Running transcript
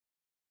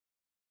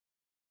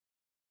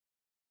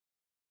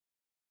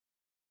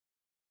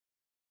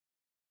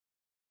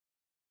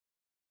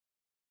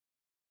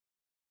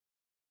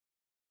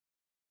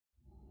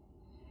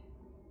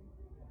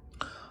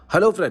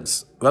Hello friends,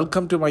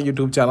 welcome to my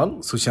YouTube channel,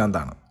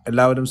 Susanthsureain.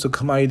 എല്ലാവരും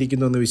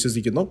സുഖമായിരിക്കുന്നു എന്ന്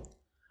വിശ്വസിക്കുന്നു.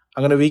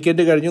 അങ്ങനെ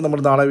വീക്കെൻഡ് കഴിഞ്ഞു നമ്മൾ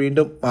നാളെ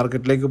വീണ്ടും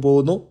മാർക്കറ്റിലേക്ക്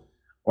പോകുന്നു.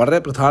 വളരെ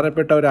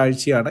പ്രധാനപ്പെട്ട ഒരു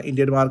ആഴ്ചയാണ്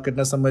ഇന്ത്യൻ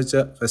മാർക്കറ്റിനെ സംബന്ധിച്ച്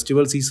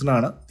ഫെസ്റ്റിവൽ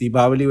സീസണാണ്.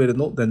 ദീപാവലി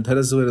വരുന്നു,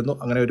 ധൻതെരസ് വരുന്നു.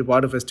 അങ്ങനെ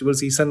ഒരുപാട് ഫെസ്റ്റിവൽ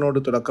സീസണിനോട്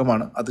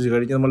തുടക്കമാണ്. അത്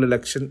കഴിഞ്ഞ് നമ്മൾ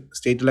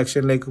സ്റ്റേറ്റ്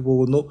ഇലക്ഷനിലേക്ക്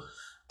പോകുന്നു.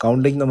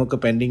 കൗണ്ടിങ് നമുക്ക്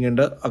പെൻഡിങ്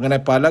ഉണ്ട്. അങ്ങനെ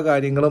പല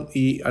കാര്യങ്ങളും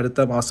ഈ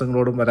അടുത്ത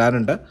മാസങ്ങളോടും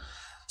വരാനുണ്ട്.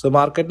 സോ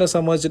മാർക്കറ്റിനെ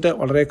സംബന്ധിച്ചിട്ട്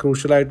വളരെ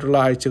ക്രൂഷ്യലായിട്ടുള്ള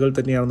ആഴ്ചകൾ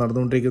തന്നെയാണ്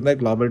നടന്നുകൊണ്ടിരിക്കുന്നത്.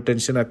 ഗ്ലോബൽ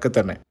ടെൻഷനൊക്കെ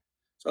തന്നെ.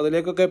 സോ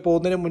അതിലേക്കൊക്കെ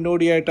പോകുന്നതിന്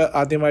മുന്നോടിയായിട്ട്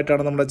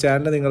ആദ്യമായിട്ടാണ് നമ്മുടെ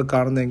ചാനൽ നിങ്ങൾ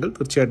കാണുന്നതെങ്കിൽ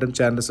തീർച്ചയായിട്ടും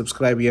ചാനൽ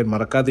സബ്സ്ക്രൈബ് ചെയ്യാൻ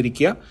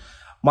മറക്കാതിരിക്കുക.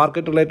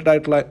 മാർക്കറ്റ് റിലേറ്റഡ്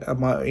ആയിട്ടുള്ള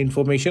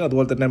ഇൻഫർമേഷൻ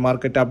അതുപോലെ തന്നെ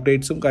മാർക്കറ്റ്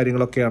അപ്ഡേറ്റ്സും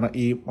കാര്യങ്ങളൊക്കെയാണ്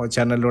ഈ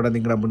ചാനലിലൂടെ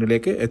നിങ്ങളുടെ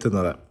മുന്നിലേക്ക്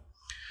എത്തുന്നത്.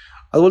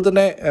 അതുപോലെ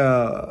തന്നെ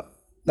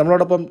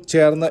നമ്മളോടൊപ്പം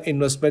ചേർന്ന്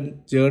ഇൻവെസ്റ്റ്മെൻറ്റ്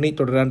ജേണി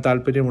തുടരാൻ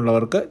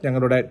താല്പര്യമുള്ളവർക്ക്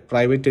ഞങ്ങളുടെ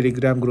പ്രൈവറ്റ്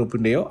ടെലിഗ്രാം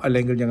ഗ്രൂപ്പിൻ്റെയോ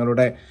അല്ലെങ്കിൽ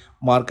ഞങ്ങളുടെ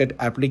മാർക്കറ്റ്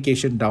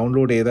ആപ്ലിക്കേഷൻ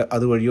ഡൗൺലോഡ് ചെയ്ത്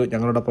അതുവഴിയോ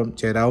ഞങ്ങളോടൊപ്പം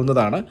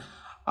ചേരാവുന്നതാണ്.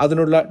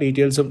 അതിനുള്ള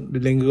ഡീറ്റെയിൽസും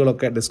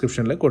ലിങ്കുകളൊക്കെ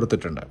ഡിസ്ക്രിപ്ഷനിൽ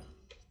കൊടുത്തിട്ടുണ്ട്.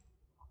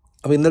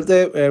 അപ്പോൾ ഇന്നത്തെ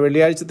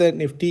വെള്ളിയാഴ്ചത്തെ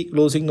നിഫ്റ്റി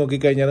ക്ലോസിംഗ്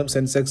നോക്കിക്കഴിഞ്ഞാലും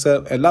സെൻസെക്സ്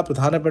എല്ലാ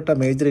പ്രധാനപ്പെട്ട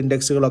മേജർ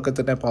ഇൻഡെക്സുകളൊക്കെ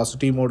തന്നെ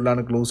പോസിറ്റീവ്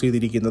മോഡിലാണ് ക്ലോസ്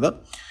ചെയ്തിരിക്കുന്നത്.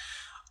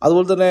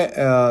 അതുപോലെ തന്നെ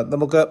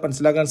നമുക്ക്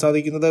മനസ്സിലാക്കാൻ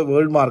സാധിക്കുന്നത്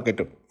വേൾഡ്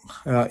മാർക്കറ്റും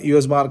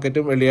US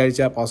മാർക്കറ്റും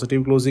വെള്ളിയാഴ്ച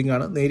പോസിറ്റീവ് ക്ലോസിംഗ്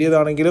ആണ്.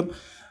 നേരിയതാണെങ്കിലും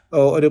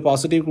ഒരു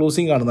പോസിറ്റീവ്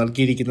ക്ലോസിംഗ് ആണ്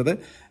നൽകിയിരിക്കുന്നത്.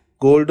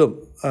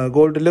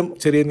 ഗോൾഡിലും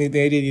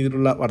നേരിയ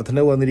രീതിയിലുള്ള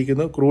വർധനവ്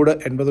വന്നിരിക്കുന്നു. ക്രൂഡ്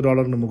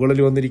 $80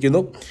 മുകളിൽ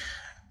വന്നിരിക്കുന്നു.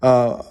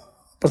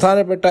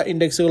 പ്രധാനപ്പെട്ട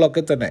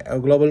ഇൻഡെക്സുകളൊക്കെ തന്നെ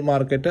ഗ്ലോബൽ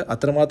മാർക്കറ്റ്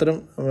അത്രമാത്രം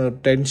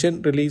ടെൻഷൻ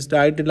റിലീസ്ഡ്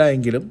ആയിട്ടില്ല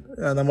എങ്കിലും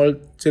നമ്മൾ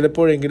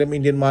ചിലപ്പോഴെങ്കിലും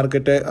ഇന്ത്യൻ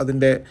മാർക്കറ്റ്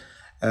അതിൻ്റെ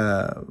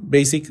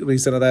ബേസിക്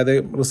റീസൺ അതായത്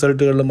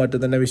റിസൾട്ടുകളിലും മറ്റും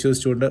തന്നെ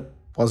വിശ്വസിച്ചുകൊണ്ട്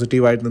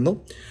പോസിറ്റീവായിട്ട് നിന്നു.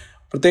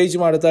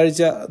 പ്രത്യേകിച്ചും അടുത്ത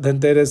ആഴ്ച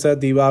ധൻതെരസ്,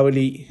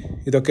 ദീപാവലി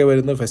ഇതൊക്കെ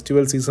വരുന്ന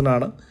ഫെസ്റ്റിവൽ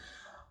സീസണാണ്.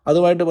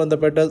 അതുമായിട്ട്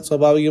ബന്ധപ്പെട്ട്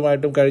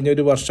സ്വാഭാവികമായിട്ടും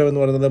കഴിഞ്ഞൊരു വർഷം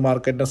എന്ന് പറയുന്നത്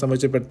മാർക്കറ്റിനെ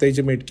സംബന്ധിച്ച്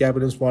പ്രത്യേകിച്ച് മിഡ്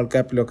ക്യാപ്പിലും സ്മോൾ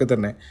ക്യാപ്പിലും ഒക്കെ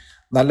തന്നെ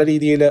നല്ല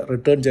രീതിയിൽ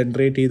റിട്ടേൺ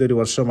ജനറേറ്റ് ചെയ്തൊരു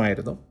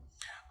വർഷമായിരുന്നു.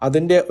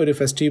 അതിൻ്റെ ഒരു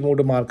ഫെസ്റ്റീവ്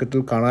മൂഡ്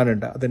മാർക്കറ്റിൽ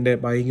കാണാനുണ്ട്. അതിൻ്റെ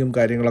ബൈങ്ങും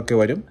കാര്യങ്ങളൊക്കെ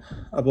വരും.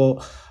 അപ്പോൾ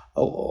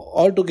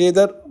ഓൾ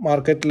ടുഗെദർ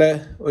മാർക്കറ്റിലെ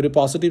ഒരു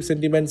പോസിറ്റീവ്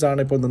സെൻറ്റിമെൻറ്റ്സ് ആണ്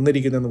ഇപ്പോൾ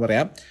നിന്നിരിക്കുന്നതെന്ന്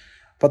പറയാം.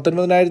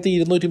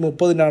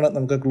 19,230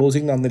 നമുക്ക്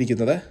ക്ലോസിംഗ്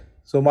വന്നിരിക്കുന്നത്.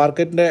 സോ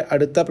മാർക്കറ്റിൻ്റെ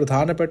അടുത്ത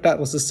പ്രധാനപ്പെട്ട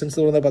റെസിസ്റ്റൻസ്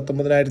എന്ന് പറയുന്നത്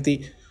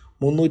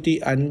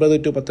 19,350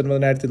 to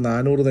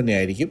 19,400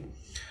 തന്നെയായിരിക്കും.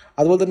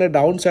 അതുപോലെ തന്നെ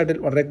ഡൗൺ സൈഡിൽ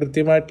വളരെ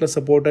കൃത്യമായിട്ടുള്ള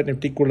സപ്പോർട്ട്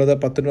നിഫ്റ്റിക്കുള്ളത്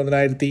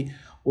 19,150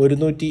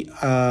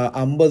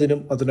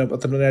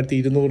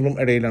 19,200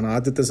 ഇടയിലാണ്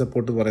ആദ്യത്തെ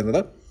സപ്പോർട്ട് എന്ന്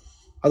പറയുന്നത്.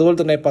 അതുപോലെ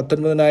തന്നെ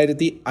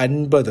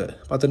 19,050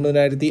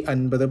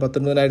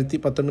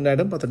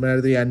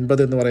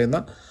 19,050 എന്ന് പറയുന്ന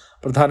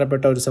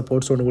പ്രധാനപ്പെട്ട ഒരു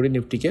സപ്പോർട്ട്സോട് കൂടി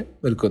നിഫ്റ്റിക്ക്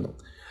നിൽക്കുന്നു.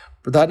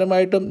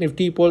 പ്രധാനമായിട്ടും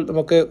നിഫ്റ്റി ഇപ്പോൾ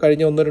നമുക്ക്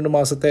കഴിഞ്ഞ 1-2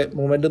 മാസത്തെ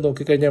മൂവ്മെൻറ്റ്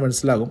നോക്കിക്കഴിഞ്ഞാൽ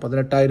മനസ്സിലാകും.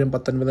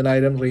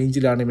 18,000-19,000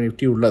 റേഞ്ചിലാണ്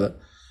നിഫ്റ്റി ഉള്ളത്.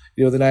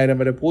 20,000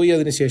 വരെ പോയി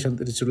അതിനുശേഷം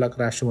തിരിച്ചുള്ള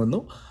ക്രാഷ് വന്നു.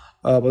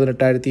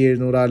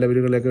 18,700 ആ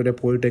ലെവലുകളിലേക്ക് വരെ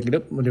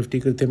പോയിട്ടെങ്കിലും നിഫ്റ്റി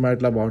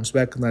കൃത്യമായിട്ടുള്ള ബൗൺസ്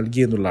ബാക്ക്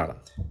നൽകി എന്നുള്ളതാണ്.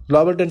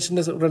 ഗ്ലോബൽ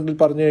ടെൻഷൻ്റെ ഫ്രണ്ടിൽ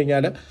പറഞ്ഞു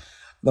കഴിഞ്ഞാൽ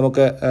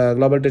നമുക്ക്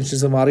ഗ്ലോബൽ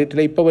ടെൻഷൻസ്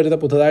മാറിയിട്ടില്ല. ഇപ്പോൾ വരുന്ന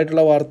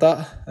പുതുതായിട്ടുള്ള വാർത്ത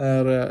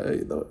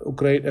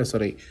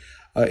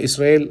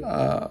ഇസ്രായേൽ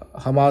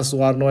ഹമാസ്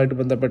വാറിനുമായിട്ട്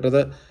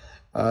ബന്ധപ്പെട്ടത്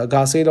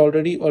ഗാസയിൽ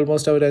ഓൾറെഡി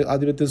ഓൾമോസ്റ്റ് അവർ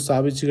ആധിപത്യം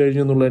സ്ഥാപിച്ചു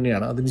കഴിഞ്ഞു എന്നുള്ളത്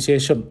തന്നെയാണ്.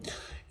 അതിനുശേഷം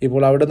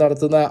ഇപ്പോൾ അവിടെ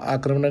നടത്തുന്ന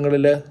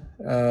ആക്രമണങ്ങളിൽ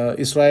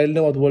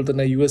ഇസ്രായേലിനും അതുപോലെ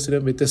തന്നെ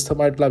US-നും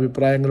വ്യത്യസ്തമായിട്ടുള്ള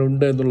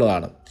അഭിപ്രായങ്ങളുണ്ട്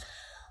എന്നുള്ളതാണ്.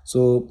 സോ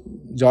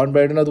ജോൺ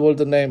ബൈഡൻ അതുപോലെ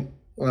തന്നെ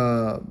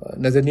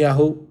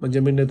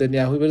ബെഞ്ചമിൻ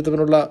നെതന്യാഹു ഇവർ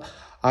തമ്മിലുള്ള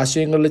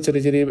ആശയങ്ങളിൽ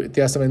ചെറിയ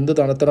വ്യത്യാസം എന്ത്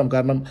നടത്തണം.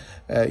 കാരണം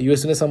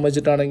US-നെ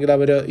സംബന്ധിച്ചിട്ടാണെങ്കിൽ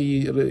അവർ ഈ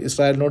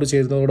ഇസ്രായേലിനോട്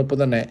ചേരുന്നതോടൊപ്പം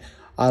തന്നെ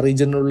ആ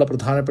റീജിയനിലുള്ള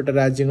പ്രധാനപ്പെട്ട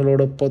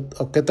രാജ്യങ്ങളോടൊപ്പം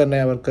ഒക്കെ തന്നെ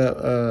അവർക്ക്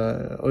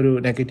ഒരു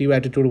നെഗറ്റീവ്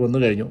ആറ്റിറ്റ്യൂഡ് വന്നു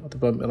കഴിഞ്ഞു.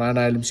 അതിപ്പം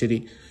ഇറാനായാലും ശരി,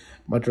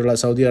 മറ്റുള്ള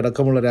സൗദി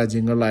അടക്കമുള്ള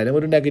രാജ്യങ്ങളിലായാലും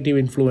ഒരു നെഗറ്റീവ്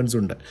ഇൻഫ്ലുവൻസ്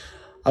ഉണ്ട്.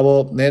 അപ്പോൾ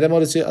നേരെ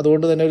മറിച്ച്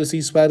അതുകൊണ്ട് തന്നെ ഒരു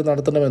സീസ് ഫയർ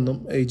നടത്തണമെന്നും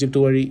ഈജിപ്റ്റ്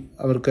വഴി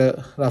അവർക്ക്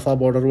റഫ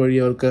ബോർഡർ വഴി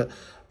അവർക്ക്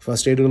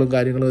ഫസ്റ്റ് എയ്ഡുകളും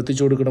കാര്യങ്ങളും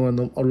എത്തിച്ചു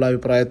കൊടുക്കണമെന്നും ഉള്ള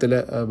അഭിപ്രായത്തിൽ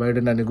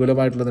ബൈഡൻ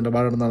അനുകൂലമായിട്ടുള്ള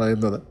നിലപാടാണ്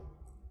പറയുന്നത്.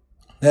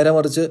 നേരെ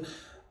മറിച്ച്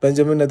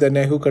ബെഞ്ചമിൻ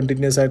നെതന്യാഹു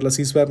കണ്ടിന്യൂസ് ആയിട്ടുള്ള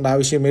സീസ് ഫയറിൻ്റെ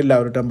ആവശ്യമില്ല,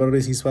 ഒരു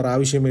ടെമ്പററി സീസ് ഫയർ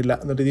ആവശ്യമില്ല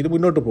എന്ന രീതിയിൽ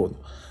മുന്നോട്ട് പോകുന്നു.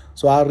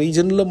 സോ ആ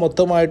റീജിയനിൽ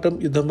മൊത്തമായിട്ടും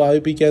യുദ്ധം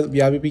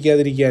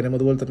വ്യാപിപ്പിക്കാതിരിക്കാനും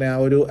അതുപോലെ തന്നെ ആ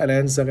ഒരു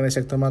അലയൻസ് അങ്ങനെ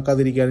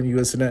ശക്തമാക്കാതിരിക്കാനും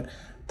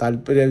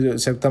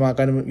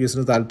ശക്തമാക്കാനും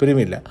US-ന്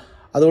താല്പര്യമില്ല.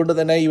 അതുകൊണ്ട്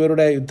തന്നെ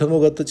ഇവരുടെ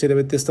യുദ്ധമുഖത്ത് ചില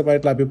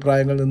വ്യത്യസ്തമായിട്ടുള്ള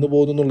അഭിപ്രായങ്ങൾ നിന്ന്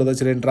പോകുന്നു എന്നുള്ളത്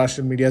ചില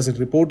ഇൻ്റർനാഷണൽ മീഡിയാസിൽ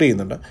റിപ്പോർട്ട്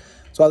ചെയ്യുന്നുണ്ട്.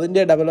 സോ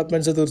അതിൻ്റെ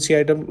ഡെവലപ്മെൻറ്റ്സ്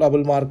തീർച്ചയായിട്ടും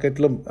ഗ്ലോബൽ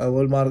മാർക്കറ്റിലും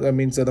വേൾഡ്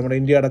നമ്മുടെ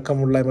ഇന്ത്യ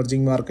അടക്കമുള്ള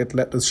എമർജിംഗ് മാർക്കറ്റിൽ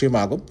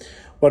ദൃശ്യമാകും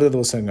വരും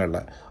ദിവസങ്ങളിൽ.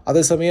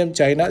 അതേസമയം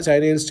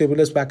ചൈനയിൽ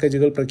സ്റ്റിമുലസ്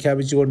പാക്കേജുകൾ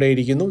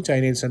പ്രഖ്യാപിച്ചുകൊണ്ടേയിരിക്കുന്നു.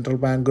 ചൈനയിൽ സെൻട്രൽ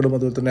ബാങ്കുകളും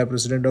അതുപോലെ തന്നെ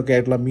പ്രസിഡൻറ്റൊക്കെ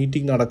ആയിട്ടുള്ള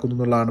മീറ്റിംഗ് നടക്കുന്നു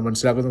എന്നുള്ളതാണ്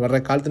മനസ്സിലാക്കുന്നത്.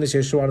 വളരെ കാലത്തിന്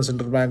ശേഷമാണ്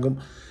സെൻട്രൽ ബാങ്കും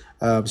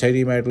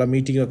ചൈനയുമായിട്ടുള്ള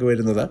മീറ്റിംഗ് ഒക്കെ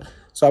വരുന്നത്.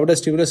 സോ അവിടെ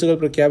സ്റ്റിമുലസുകൾ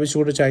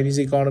പ്രഖ്യാപിച്ചുകൊണ്ട് ചൈനീസ്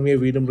ഇക്കോണമിയെ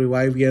വീണ്ടും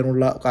റിവൈവ്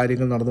ചെയ്യാനുള്ള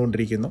കാര്യങ്ങൾ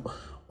നടന്നുകൊണ്ടിരിക്കുന്നു.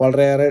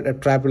 വളരെയേറെ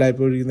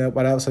ട്രാപ്പിലായിപ്പോയിരിക്കുന്ന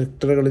പല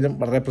സെക്ടറുകളിലും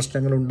വളരെ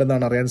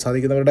പ്രശ്നങ്ങളുണ്ടെന്നാണ് അറിയാൻ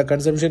സാധിക്കുന്നത്. അവരുടെ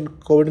കൺസംഷൻ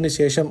കോവിഡിന്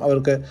ശേഷം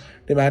അവർക്ക്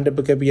ഡിമാൻഡ്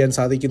പിക്കപ്പ് ചെയ്യാൻ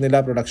സാധിക്കുന്നില്ല,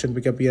 പ്രൊഡക്ഷൻ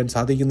പിക്കപ്പ് ചെയ്യാൻ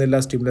സാധിക്കുന്നില്ല.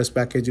 സ്റ്റിമുലസ്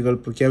പാക്കേജുകൾ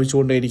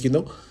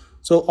പ്രഖ്യാപിച്ചുകൊണ്ടേയിരിക്കുന്നു.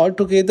 സോ ഓൾ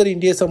ടുഗെദർ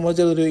ഇന്ത്യയെ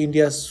സംബന്ധിച്ചൊരു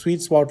ഇന്ത്യ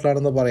സ്വീറ്റ്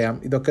സ്പോട്ടിലാണെന്ന് പറയാം.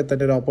 ഇതൊക്കെ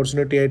തന്നെ ഒരു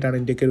ഓപ്പർച്യൂണിറ്റി ആയിട്ടാണ്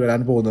ഇന്ത്യക്ക്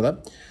വരാൻ പോകുന്നത്.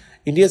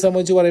 ഇന്ത്യയെ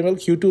സംബന്ധിച്ച് പറയുമ്പോൾ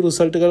Q2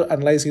 റിസൾട്ടുകൾ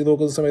അനലൈസ് ചെയ്ത്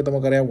നോക്കുന്ന സമയത്ത്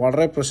നമുക്കറിയാം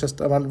വളരെ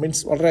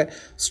മീൻസ് വളരെ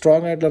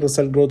സ്ട്രോങ് ആയിട്ടുള്ള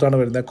റിസൾട്ട് ഗ്രോത്ത് ആണ്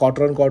വരുന്നത്.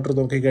 Quarter on quarter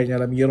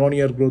നോക്കിക്കഴിഞ്ഞാലും year on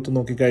year growth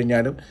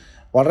നോക്കിക്കഴിഞ്ഞാലും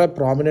വളരെ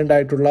പ്രോമിനൻ്റ്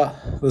ആയിട്ടുള്ള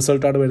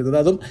റിസൾട്ടാണ് വരുന്നത്.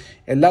 അതും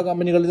എല്ലാ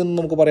കമ്പനികളിൽ നിന്നും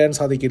നമുക്ക് പറയാൻ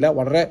സാധിക്കില്ല.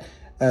 വളരെ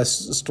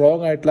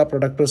സ്ട്രോങ് ആയിട്ടുള്ള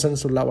പ്രൊഡക്റ്റ്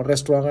പ്രസൻസ് ഉള്ള, വളരെ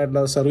സ്ട്രോങ്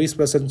ആയിട്ടുള്ള സർവീസ്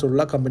പ്രസൻസ്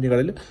ഉള്ള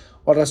കമ്പനികളിൽ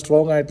വളരെ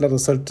സ്ട്രോങ് ആയിട്ടുള്ള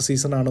റിസൾട്ട്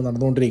സീസണാണ്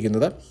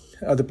നടന്നുകൊണ്ടിരിക്കുന്നത്.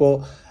 അതിപ്പോൾ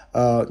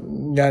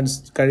ഞാൻ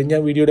കഴിഞ്ഞ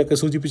വീഡിയോയിലൊക്കെ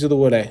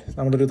സൂചിപ്പിച്ചതുപോലെ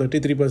നമ്മളൊരു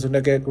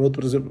 33%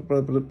 ഗ്രോത്ത്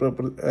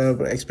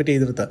എക്സ്പെക്റ്റ്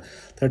ചെയ്തെടുത്ത്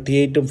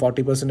 38%,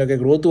 40%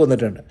 ഗ്രോത്ത്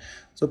വന്നിട്ടുണ്ട്.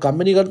 സോ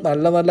കമ്പനികൾ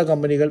നല്ല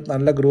കമ്പനികൾ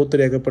നല്ല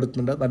ഗ്രോത്ത്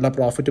രേഖപ്പെടുത്തുന്നുണ്ട്, നല്ല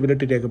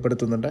പ്രോഫിറ്റബിലിറ്റി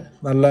രേഖപ്പെടുത്തുന്നുണ്ട്,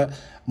 നല്ല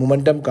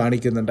മൊമെൻറ്റം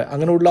കാണിക്കുന്നുണ്ട്.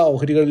 അങ്ങനെയുള്ള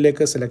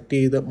ഓഹരികളിലേക്ക് സെലക്ട്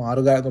ചെയ്ത്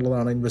മാറുക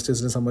എന്നുള്ളതാണ്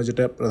ഇൻവെസ്റ്റേഴ്സിനെ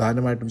സംബന്ധിച്ചിട്ട്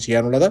പ്രധാനമായിട്ടും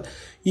ചെയ്യാനുള്ളത്.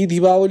 ഈ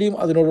ദീപാവലിയും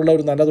അതിനോടുള്ള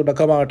ഒരു നല്ല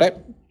തുടക്കമാകട്ടെ.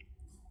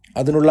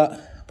 അതിനുള്ള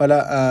പല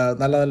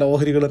നല്ല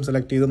ഓഹരികളും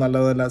സെലക്ട് ചെയ്ത്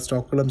നല്ല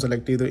സ്റ്റോക്കുകളും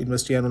സെലക്ട് ചെയ്ത്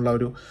ഇൻവെസ്റ്റ് ചെയ്യാനുള്ള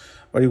ഒരു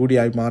വഴി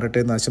കൂടിയായി മാറട്ടെ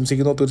എന്ന്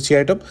ആശംസിക്കുന്നു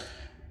തീർച്ചയായിട്ടും.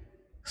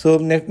 സോ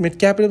മിഡ്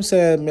ക്യാപ്പിലും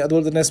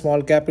അതുപോലെ തന്നെ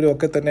സ്മോൾ ക്യാപ്പിലും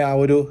ഒക്കെ തന്നെ ആ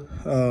ഒരു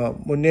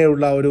മുന്നേ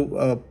ഉള്ള ആ ഒരു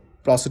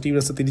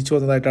പോസിറ്റീവ്നെസ് തിരിച്ചു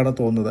വന്നതായിട്ടാണ്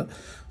തോന്നുന്നത്.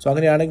 സോ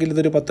അങ്ങനെയാണെങ്കിൽ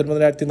ഇതൊരു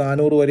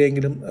 19,400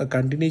 വരെയെങ്കിലും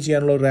കണ്ടിന്യൂ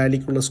ചെയ്യാനുള്ള ഒരു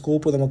റാലിക്കുള്ള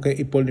സ്കോപ്പ് നമുക്ക്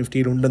ഇപ്പോൾ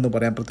നിഫ്റ്റിയിലുണ്ടെന്ന്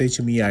പറയാം,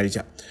 പ്രത്യേകിച്ചും ഈ ആഴ്ച.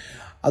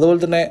 അതുപോലെ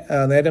തന്നെ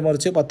നേരെ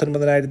മറിച്ച്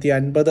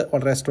 19,050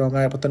 വളരെ സ്ട്രോങ്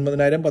ആയ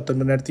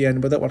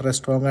 19,000-19,050 വളരെ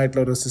സ്ട്രോങ്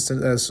ആയിട്ടുള്ള ഒരു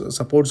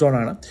സപ്പോർട്ട്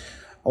സോണാണ്.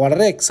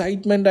 വളരെ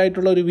എക്സൈറ്റ്മെൻ്റ്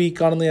ആയിട്ടുള്ള ഒരു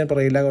വീക്കാണെന്ന് ഞാൻ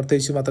പറയില്ല.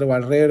 പ്രത്യേകിച്ചും അത്ര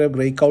വളരെയേറെ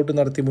ബ്രേക്ക് ഔട്ട്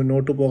നടത്തി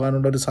മുന്നോട്ട്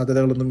പോകാനുള്ള ഒരു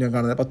സാധ്യതകളൊന്നും ഞാൻ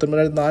കാണുന്നത്.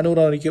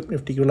 19,400 ആയിരിക്കും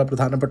നിഫ്റ്റിക്കുള്ള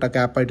പ്രധാനപ്പെട്ട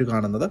ക്യാപ്പായിട്ട്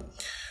കാണുന്നത്.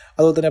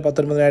 അതുപോലെ തന്നെ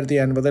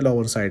 19,050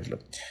 ലോവർ സൈഡിലും.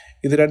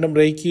 ഇത് രണ്ടും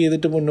ബ്രേക്ക്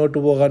ചെയ്തിട്ട് മുന്നോട്ട്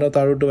പോകാനോ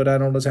താഴോട്ട്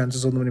വരാനോ ഉള്ള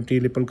ചാൻസസ് ഒന്നും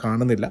നിഫ്റ്റിയിൽ ഇപ്പോൾ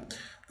കാണുന്നില്ല.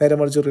 നേരെ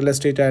മറിച്ച് റിയൽ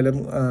എസ്റ്റേറ്റ് ആയാലും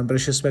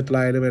പ്രഷ്യസ് മെറ്റൽ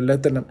ആയാലും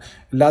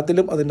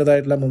എല്ലാത്തിലും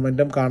അതിൻ്റേതായിട്ടുള്ള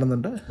മൊമെൻറ്റം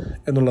കാണുന്നുണ്ട്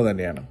എന്നുള്ളത്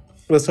തന്നെയാണ്.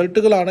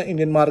 റിസൾട്ടുകളാണ്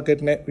ഇന്ത്യൻ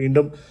മാർക്കറ്റിനെ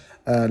വീണ്ടും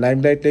ലൈം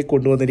ലൈറ്റിലേക്ക്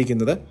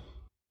കൊണ്ടുവന്നിരിക്കുന്നത്.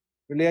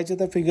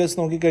 വെള്ളിയാഴ്ചത്തെ ഫിഗേഴ്സ്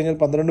നോക്കിക്കഴിഞ്ഞാൽ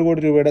 12 കോടി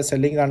രൂപയുടെ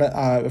സെല്ലിംഗ് ആണ്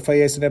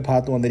FISന്റെ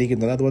ഭാഗത്ത്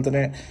വന്നിരിക്കുന്നത്. അതുപോലെ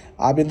തന്നെ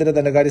ആഭ്യന്തര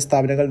ധനകാര്യ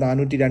സ്ഥാപനങ്ങൾ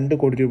 402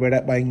 കോടി രൂപയുടെ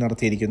ബൈങ്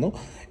നടത്തിയിരിക്കുന്നു.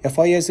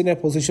 FISന്റെ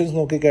പൊസിഷൻസ്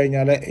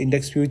നോക്കിക്കഴിഞ്ഞാൽ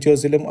ഇൻഡെക്സ്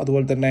ഫ്യൂച്ചേഴ്സിലും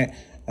അതുപോലെ തന്നെ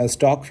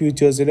സ്റ്റോക്ക്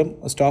ഫ്യൂച്ചേഴ്സിലും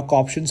സ്റ്റോക്ക്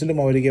ഓപ്ഷൻസിലും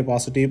അവർക്ക്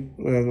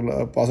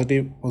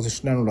പോസിറ്റീവ്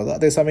പൊസിഷനാണുള്ളത്.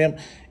 അതേസമയം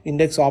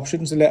ഇൻഡെക്സ്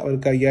ഓപ്ഷൻസിൽ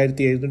അവർക്ക്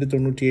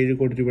 5,797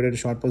 കോടി രൂപയുടെ ഒരു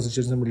ഷോർട്ട്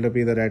പൊസിഷൻസ് ബിൽഡപ്പ്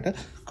ചെയ്തതായിട്ട്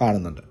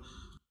കാണുന്നുണ്ട്.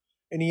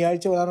 ഇനി ഈ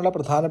ആഴ്ച വരാനുള്ള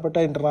പ്രധാനപ്പെട്ട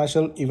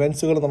ഇൻ്റർനാഷണൽ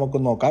ഇവൻറ്റ്സുകൾ നമുക്ക്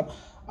നോക്കാം.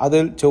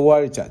 അതിൽ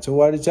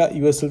ചൊവ്വാഴ്ച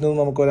US നിന്ന്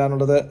നമുക്ക്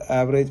വരാനുള്ളത്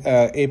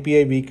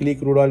API വീക്ക്ലി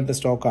ക്രൂഡ് ഓയിലിൻ്റെ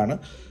സ്റ്റോക്കാണ്.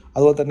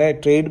 അതുപോലെ തന്നെ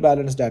ട്രേഡ്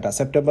ബാലൻസ് ഡാറ്റ,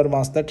 സെപ്റ്റംബർ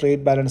മാസത്തെ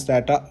ട്രേഡ് ബാലൻസ്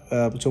ഡാറ്റ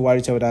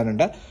ചൊവ്വാഴ്ച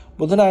വരാനുണ്ട്.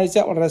 ബുധനാഴ്ച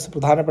വളരെ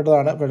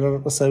പ്രധാനപ്പെട്ടതാണ്. ഫെഡറൽ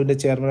റിസർവിൻ്റെ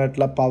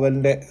ചെയർമാനായിട്ടുള്ള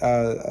പവലിൻ്റെ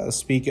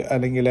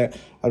അല്ലെങ്കിൽ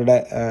അവരുടെ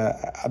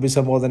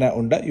അഭിസംബോധന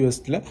ഉണ്ട്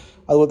US-ൽ.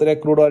 അതുപോലെ തന്നെ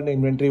ക്രൂഡ് ഓയിലിൻ്റെ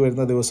ഇൻവെൻട്രി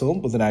വരുന്ന ദിവസവും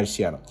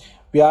ബുധനാഴ്ചയാണ്.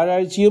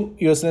 വ്യാഴാഴ്ചയും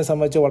US-നെ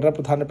സംബന്ധിച്ച് വളരെ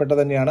പ്രധാനപ്പെട്ട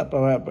തന്നെയാണ്.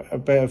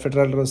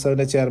 ഫെഡറൽ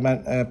റിസർവിൻ്റെ ചെയർമാൻ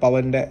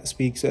പവലിൻ്റെ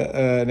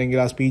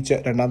ആ സ്പീച്ച്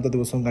രണ്ടാമത്തെ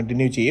ദിവസവും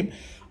കണ്ടിന്യൂ ചെയ്യും.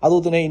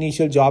 അതുപോലെ തന്നെ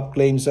ഇനീഷ്യൽ ജോബ്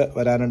ക്ലെയിംസ്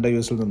വരാനുണ്ട്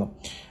US-ൽ നിന്നും.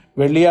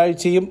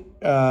 വെള്ളിയാഴ്ചയും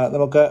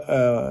നമുക്ക്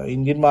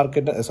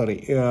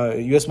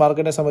US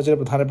മാർക്കറ്റിനെ സംബന്ധിച്ച്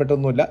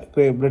പ്രധാനപ്പെട്ടൊന്നുമില്ല.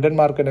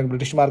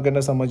 ബ്രിട്ടീഷ്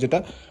മാർക്കറ്റിനെ സംബന്ധിച്ചിട്ട്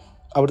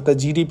അവിടുത്തെ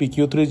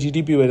Q3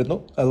 GDP വരുന്നു.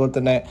 അതുപോലെ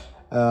തന്നെ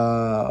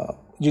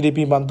GDP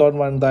മന്ത് ഓൺ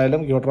മന്ത്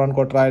ആയാലും ക്വാർട്ടർ ഓൺ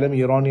ക്വാർട്ടർ ആയാലും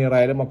ഇയർ ഓൺ ഇയർ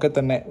ആയാലും ഒക്കെ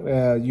തന്നെ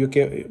UK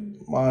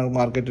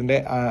മാർക്കറ്റിൻ്റെ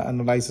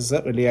അനലൈസിസ്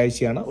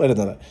വെള്ളിയാഴ്ചയാണ്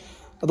വരുന്നത്.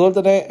 അതുപോലെ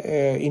തന്നെ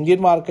ഇന്ത്യൻ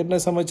മാർക്കറ്റിനെ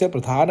സംബന്ധിച്ച്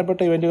പ്രധാനപ്പെട്ട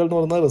ഇവൻറ്റുകൾ എന്ന്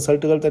പറയുന്നത്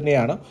റിസൾട്ടുകൾ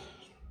തന്നെയാണ്.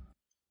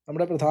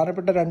 നമ്മുടെ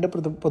പ്രധാനപ്പെട്ട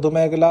 2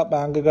 പൊതുമേഖലാ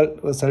ബാങ്കുകൾ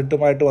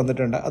റിസൾട്ടുമായിട്ട്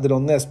വന്നിട്ടുണ്ട്.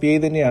 അതിലൊന്ന് SBI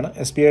തന്നെയാണ്.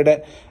 SBIയുടെ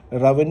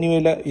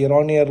റവന്യൂവിൽ ഇയർ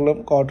ഓൺ ഇയറിലും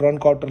ക്വാർട്ടർ ഓൺ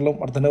ക്വാർട്ടറിലും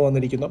വർധന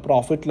വന്നിരിക്കുന്നു.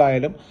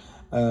 പ്രോഫിറ്റിലായാലും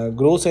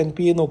ഗ്രോസ്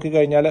NPA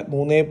നോക്കിക്കഴിഞ്ഞാൽ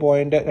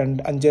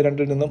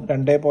 3.52 നിന്നും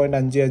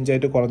 2.55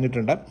 ആയിട്ട്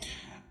കുറഞ്ഞിട്ടുണ്ട്.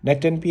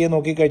 നെറ്റ് NPA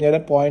നോക്കിക്കഴിഞ്ഞാൽ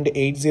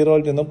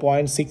 0.80 നിന്നും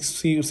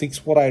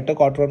 0.64 ആയിട്ട്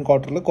ക്വാർട്ടർ ഓൺ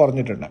ക്വാർട്ടറിൽ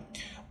കുറഞ്ഞിട്ടുണ്ട്.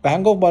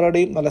 ബാങ്ക് ഓഫ്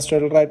ബറോഡയും നല്ല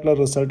സ്റ്റെല്ലർ ആയിട്ടുള്ള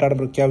റിസൾട്ടാണ്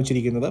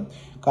പ്രഖ്യാപിച്ചിരിക്കുന്നത്.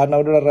 കാരണം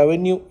അവരുടെ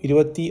റവന്യൂ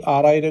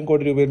 26,000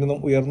 കോടി രൂപയിൽ നിന്നും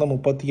ഉയർന്ന്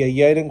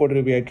 35,000 കോടി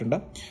രൂപയായിട്ടുണ്ട്.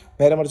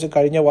 നേരെ മറിച്ച്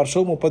കഴിഞ്ഞ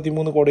വർഷവും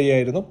 33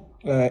 കോടിയായിരുന്നു.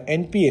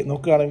 NPA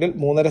നോക്കുകയാണെങ്കിൽ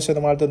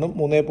 3.5% നിന്നും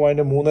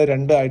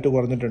 3.32 ആയിട്ട്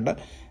കുറഞ്ഞിട്ടുണ്ട്.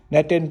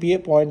 നെറ്റ് NPA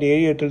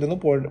 0.78 നിന്നും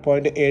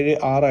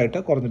 0.76 ആയിട്ട്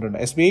കുറഞ്ഞിട്ടുണ്ട്.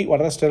 SBI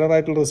വളരെ സ്റ്റെല്ലർ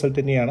ആയിട്ടുള്ള റിസൾട്ട്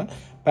തന്നെയാണ്.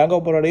 ബാങ്ക്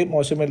ഓഫ് ബറോഡയും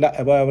മോശമില്ല,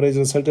 എബവ് ആവറേജ്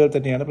റിസൾട്ടുകൾ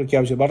തന്നെയാണ്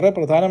പ്രഖ്യാപിച്ചത്. വളരെ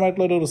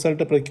പ്രധാനമായിട്ടുള്ള ഒരു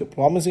റിസൾട്ട്,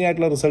 പ്രോമിസിംഗ്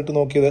ആയിട്ടുള്ള റിസൾട്ട്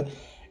നോക്കിയത്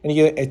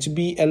എനിക്ക്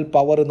HBL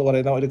പവർ എന്ന്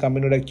പറയുന്ന ഒരു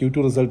കമ്പനിയുടെ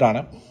Q2 റിസൾട്ടാണ്.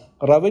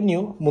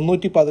 റവന്യൂ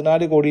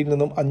 314 കോടിയിൽ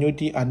നിന്നും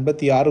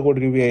 556 കോടി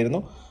രൂപയായിരുന്നു.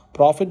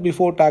 പ്രോഫിറ്റ്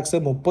ബിഫോർ ടാക്സ്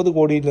 30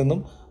 കോടിയിൽ നിന്നും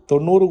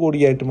 90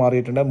 കോടിയായിട്ട്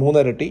മാറിയിട്ടുണ്ട്, 3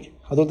 ഇരട്ടി.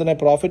 അതുപോലെ തന്നെ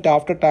പ്രോഫിറ്റ്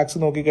ആഫ്റ്റർ ടാക്സ്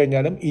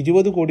നോക്കിക്കഴിഞ്ഞാലും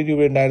 20 കോടി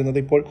രൂപ ഉണ്ടായിരുന്നത്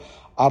ഇപ്പോൾ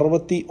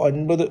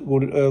 69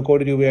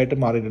 കോടി രൂപയായിട്ട്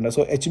മാറിയിട്ടുണ്ട്.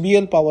 സോ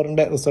HBL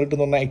പവറിൻ്റെ റിസൾട്ട്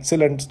എന്ന് പറഞ്ഞാൽ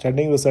എക്സലൻറ്റ്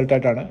സ്റ്റഡിങ്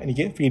റിസൾട്ടായിട്ടാണ്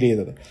എനിക്ക് ഫീൽ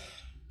ചെയ്തത്.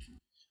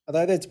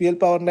 അതായത് HBL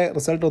പവറിൻ്റെ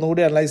റിസൾട്ട്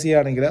ഒന്നുകൂടി അനലൈസ്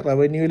ചെയ്യുകയാണെങ്കിൽ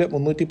റവന്യൂവിൽ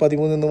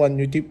 313 നിന്നും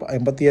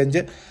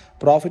 585,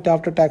 പ്രോഫിറ്റ്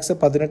ആഫ്റ്റർ ടാക്സ്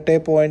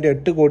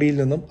 18.8 കോടിയിൽ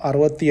നിന്നും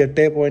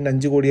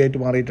 68.5 കോടിയായിട്ട്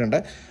മാറിയിട്ടുണ്ട്.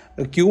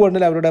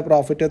 Q1 അവരുടെ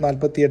പ്രോഫിറ്റ്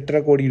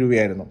 48.5 കോടി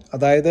രൂപയായിരുന്നു.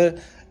 അതായത്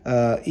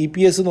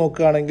EPS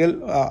നോക്കുകയാണെങ്കിൽ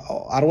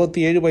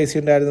 67 പൈസ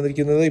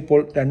ഉണ്ടായിരുന്നിരിക്കുന്നത് ഇപ്പോൾ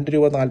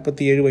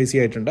 ₹2.47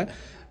 ആയിട്ടുണ്ട്.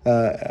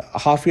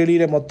 ഹാഫ്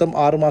ഇയർലിയിലെ മൊത്തം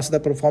 6 മാസത്തെ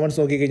പെർഫോമൻസ്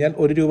നോക്കിക്കഴിഞ്ഞാൽ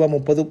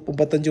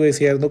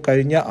 ₹1.35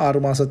 കഴിഞ്ഞ 6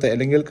 മാസത്തെ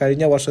അല്ലെങ്കിൽ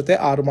കഴിഞ്ഞ വർഷത്തെ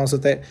 6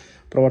 മാസത്തെ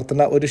പ്രവർത്തന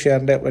ഒരു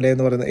ഷെയറിൻ്റെ വില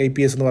എന്ന് പറയുന്നത്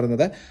APS എന്ന്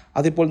പറയുന്നത്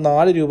അതിപ്പോൾ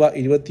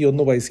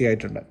 ₹4.21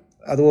 ആയിട്ടുണ്ട്.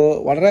 അത്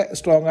വളരെ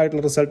സ്ട്രോങ്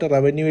ആയിട്ടുള്ള റിസൾട്ട്.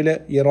 റവന്യൂവിൽ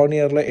ഇയർ ഓൺ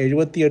ഇയറിൽ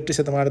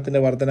 78%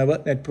 വർധനവ്,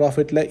 നെറ്റ്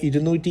പ്രോഫിറ്റിൽ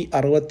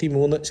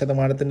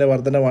 263%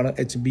 വർധനവാണ്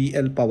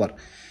HBL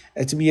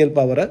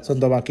പവർ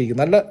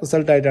സ്വന്തമാക്കിയിരിക്കുന്നത്. നല്ല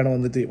റിസൾട്ടായിട്ടാണ്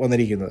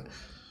വന്നിരിക്കുന്നത്.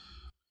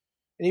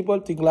 ഇനിയിപ്പോൾ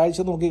തിങ്കളാഴ്ച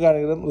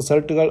നോക്കിക്കാണെങ്കിലും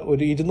റിസൾട്ടുകൾ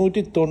ഒരു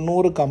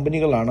 290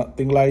 കമ്പനികളാണ്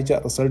തിങ്കളാഴ്ച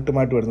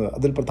റിസൾട്ടുമായിട്ട് വരുന്നത്.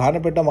 അതിൽ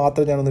പ്രധാനപ്പെട്ട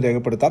മാത്രം ഞാനൊന്ന്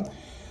രേഖപ്പെടുത്താം.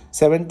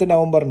 7th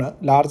നവംബറിന്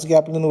ലാർജ്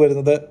ക്യാപ്പിൽ നിന്ന്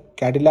വരുന്നത്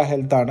Cadila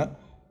ഹെൽത്താണ്,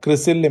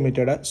 CRISIL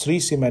limited, Shri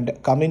cement,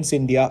 Cummins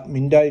India,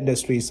 Minda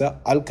industries,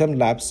 അൽക്കം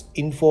labs,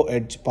 info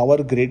edge, power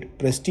grid,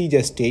 prestige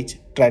estate,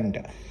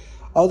 trend.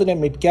 അതുപോലെ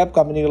mid cap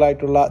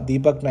കമ്പനികളായിട്ടുള്ള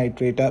Deepak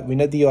nitrate,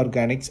 Vinati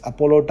Organics,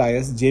 Apollo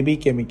tyres, JB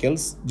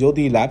chemicals,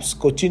 ജ്യോതി labs,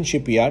 Cochin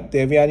shipyard,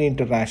 Devyani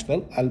international,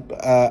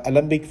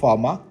 Alembic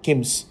pharma,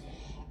 KIMS,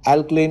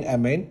 alkaline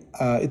amen,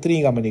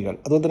 ഇത്രയും കമ്പനികൾ.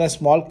 അതുപോലെ തന്നെ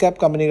small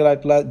cap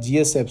കമ്പനികളായിട്ടുള്ള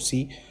GSFC,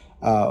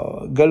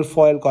 Gulf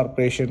oil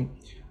corporation,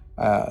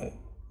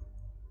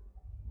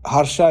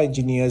 Harsh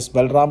engineers,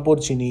 Balrampur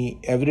Chini,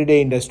 everyday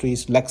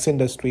industries, lux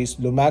industries,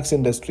 ലുമാക്സ്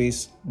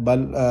industries,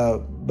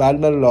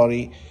 Ballmer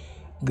lorry,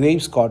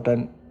 Graves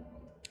cotton,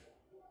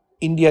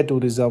 India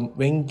tourism,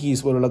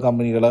 Venky's പോലുള്ള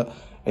കമ്പനികൾ.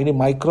 ഇനി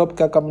micro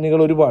cap കമ്പനികൾ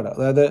ഒരുപാട്,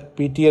 അതായത്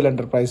PTL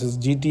enterprises,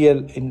 GTL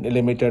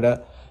limited,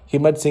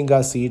 Himmat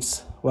Singh seeds,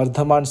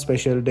 Vardhaman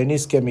special,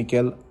 Denis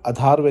chemical,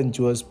 Aadhaar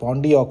ventures,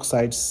 പോണ്ടി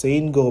ഓക്സൈഡ്സ്,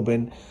 സെയിൻ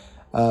ഗോബിൻ,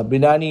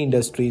 Binani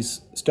industries,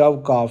 stove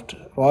കാഫ്റ്റ്,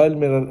 royal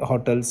mirror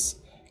hotels,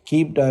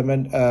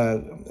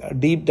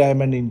 deep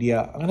diamond India.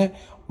 അങ്ങനെ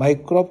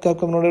micro cap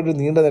കമ്പനികളുടെ ഒരു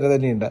നീണ്ട നിര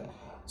തന്നെയുണ്ട്.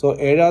 സോ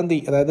 7ാം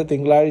തീയതി അതായത്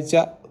തിങ്കളാഴ്ച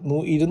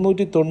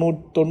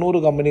 290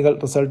 കമ്പനികൾ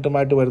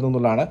റിസൾട്ടുമായിട്ട് വരുന്നു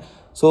എന്നുള്ളതാണ്.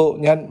 സോ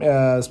ഞാൻ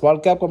സ്മോൾ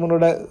ക്യാപ്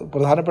കമ്പനികളുടെ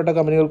പ്രധാനപ്പെട്ട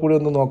കമ്പനികൾ കൂടി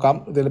ഒന്ന് നോക്കാം.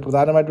 ഇതിൽ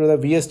പ്രധാനമായിട്ട്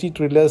വരുന്നത് VST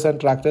ട്രില്ലേഴ്സ്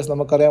ആൻഡ് ട്രാക്ടേഴ്സ്.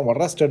 നമുക്കറിയാം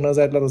വളരെ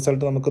സ്റ്റേണേഴ്സ് ആയിട്ടുള്ള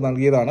റിസൾട്ട് നമുക്ക്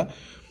നൽകിയതാണ്.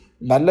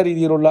 നല്ല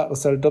രീതിയിലുള്ള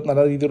റിസൾട്ടും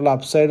നല്ല രീതിയിലുള്ള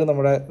അപ്സൈഡും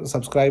നമ്മുടെ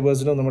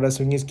സബ്സ്ക്രൈബേഴ്സിനും നമ്മുടെ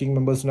സ്വിംഗീസ് കിങ്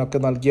മെമ്പേഴ്സിനും ഒക്കെ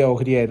നൽകിയ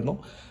ഓഹരിയായിരുന്നു.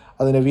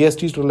 അതിന്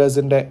VST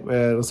ട്രില്ലേഴ്സിൻ്റെ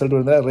റിസൾട്ട്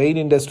വരുന്നത് റെയിൻ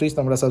ഇൻഡസ്ട്രീസ്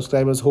നമ്മുടെ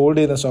സബ്സ്ക്രൈബേഴ്സ് ഹോൾഡ്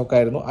ചെയ്യുന്ന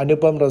സ്റ്റോക്കായിരുന്നു.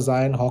 Anupam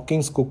റസായൻ,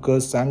 Hawkins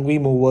cookers, Sanghvi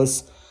movers,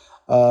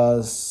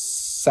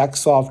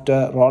 സാക്സോഫ്റ്റ്,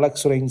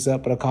 Rolex rings,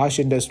 Prakash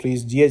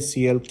industries,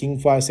 GHCL, king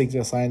fire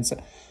science,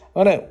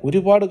 അങ്ങനെ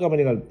ഒരുപാട്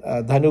കമ്പനികൾ,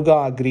 ധനുക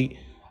അഗ്രി,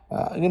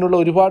 ഇങ്ങനെയുള്ള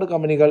ഒരുപാട്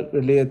കമ്പനികൾ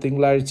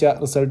തിങ്കളാഴ്ച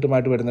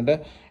റിസൾട്ടുമായിട്ട് വരുന്നുണ്ട്.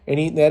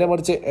 ഇനി നേരെ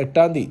മറിച്ച്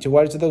 8ാം തീയതി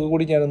ചൊവ്വാഴ്ചത്തൊക്കെ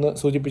കൂടി ഞാനൊന്ന്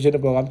സൂചിപ്പിച്ചിട്ട്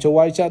പോകാം.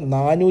 ചൊവ്വാഴ്ച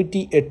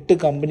 408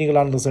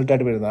 കമ്പനികളാണ്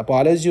റിസൾട്ടായിട്ട് വരുന്നത്. അപ്പോൾ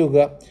ആലോചിച്ച്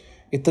നോക്കുക,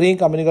 ഇത്രയും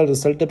കമ്പനികൾ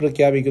റിസൾട്ട്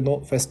പ്രഖ്യാപിക്കുന്നു.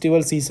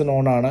 ഫെസ്റ്റിവൽ സീസൺ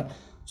ഓണാണ്.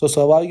 സോ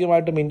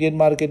സ്വാഭാവികമായിട്ടും ഇന്ത്യൻ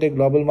മാർക്കറ്റ്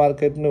ഗ്ലോബൽ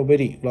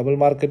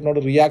മാർക്കറ്റിനോട്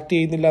റിയാക്ട്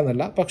ചെയ്യുന്നില്ല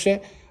എന്നല്ല, പക്ഷേ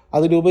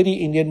അതിലുപരി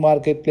ഇന്ത്യൻ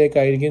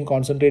മാർക്കറ്റിലേക്കായിരിക്കും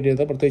കോൺസെൻട്രേറ്റ്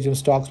ചെയ്തത്. പ്രത്യേകിച്ചും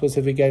സ്റ്റോക്ക്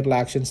സ്പെസിഫിക് ആയിട്ടുള്ള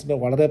ആക്ഷൻസിന്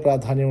വളരെ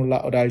പ്രാധാന്യമുള്ള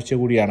ഒരാഴ്ച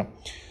കൂടിയാണ്.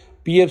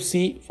 PFC,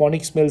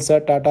 phonics mills,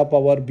 Tata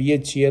power,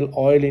 BHEL,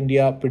 oil India,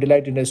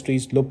 Pidilite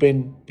industries, Lupin,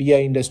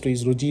 PI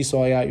industries, രുചി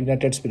സോയ,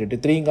 യുണൈറ്റഡ് സ്പിരിറ്റ്,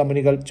 ഇത്രയും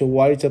കമ്പനികൾ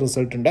ചൊവ്വാഴ്ച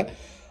റിസൾട്ടുണ്ട്.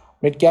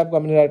 Mid cap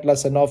കമ്പനികളായിട്ടുള്ള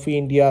Sanofi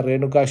India,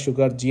 Renuka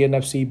sugar,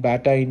 GNFC,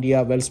 batta India,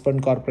 Welspun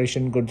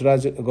corporation,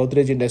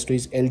 Godrej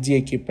industries, LG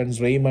equipments,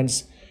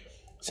 റെയ്മണ്ട്സ്,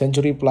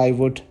 century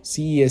plywood,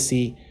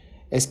 CESE,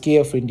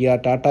 SKF India,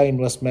 Tata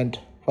investment,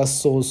 first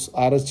source,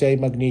 RHI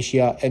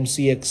magnesia,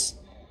 MCX,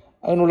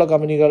 അങ്ങനെയുള്ള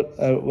കമ്പനികൾ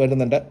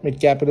വരുന്നുണ്ട്. Mid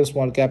ക്യാപ്പിലും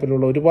small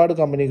ക്യാപ്പിലുള്ള ഒരുപാട്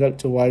കമ്പനികൾ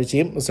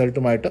ചൊവ്വാഴ്ചയും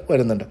റിസൾട്ടുമായിട്ട്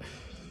വരുന്നുണ്ട്.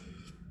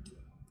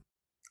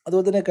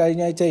 അതുപോലെ തന്നെ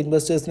കഴിഞ്ഞ ആഴ്ച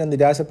ഇൻവെസ്റ്റേഴ്സിനെ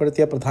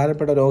നിരാശപ്പെടുത്തിയ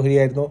പ്രധാനപ്പെട്ട ഒരു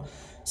ഓഹരിയായിരുന്നു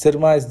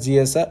സിർമ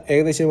SGS.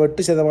 ഏകദേശം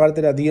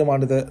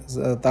 8%-അധികമാണിത്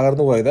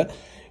തകർന്നു പോയത്.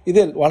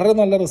 ഇതിൽ വളരെ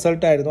നല്ല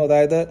റിസൾട്ടായിരുന്നു.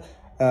 അതായത്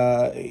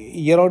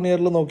ഇയർ ഓൺ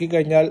ഇയറിൽ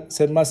നോക്കിക്കഴിഞ്ഞാൽ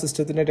സിർമ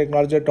സിസ്റ്റത്തിൻ്റെ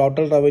ടെക്നോളജി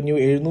ടോട്ടൽ റവന്യൂ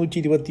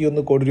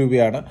 721 കോടി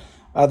രൂപയാണ്.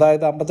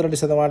 അതായത്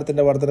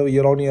 52% വർധനവ്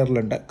ഇയർ ഓൺ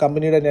ഇയറിലുണ്ട്.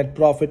 കമ്പനിയുടെ നെറ്റ്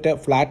പ്രോഫിറ്റ്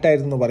ഫ്ലാറ്റ്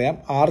ആയിരുന്നു എന്ന് പറയാം.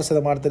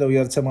 6%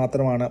 ഉയർച്ച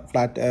മാത്രമാണ്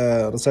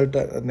റിസൾട്ട്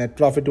നെറ്റ്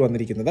പ്രോഫിറ്റ്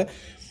വന്നിരിക്കുന്നത്.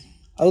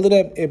 അതുപോലെ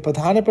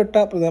പ്രധാനപ്പെട്ട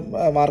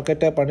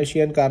മാർക്കറ്റ് പണിഷ്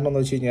ചെയ്യാൻ കാരണം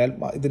എന്ന് വെച്ച് കഴിഞ്ഞാൽ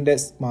ഇതിൻ്റെ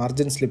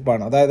മാർജിൻ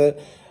സ്ലിപ്പാണ്. അതായത്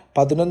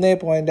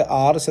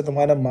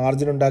 11.6%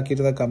 മാർജിൻ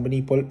ഉണ്ടാക്കിയിരുന്ന കമ്പനി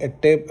ഇപ്പോൾ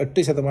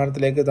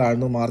 8%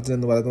 താഴ്ന്നു മാർജിൻ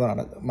എന്ന്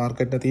പറയുന്നതാണ്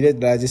മാർക്കറ്റിനെ തീരെ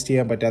ഡൈജസ്റ്റ്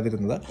ചെയ്യാൻ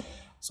പറ്റാതിരുന്നത്.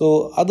 സോ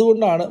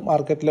അതുകൊണ്ടാണ്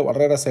മാർക്കറ്റിൽ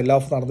വളരെയേറെ സെൽ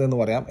ഓഫ് നടന്നതെന്ന്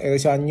പറയാം.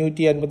 ഏകദേശം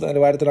 550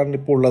 നിലവാരത്തിലാണ്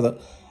ഇപ്പോൾ ഉള്ളത്.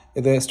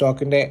 ഇത്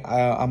സ്റ്റോക്കിൻ്റെ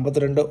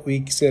 52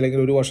 വീക്സ്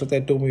അല്ലെങ്കിൽ ഒരു വർഷത്തെ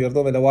ഏറ്റവും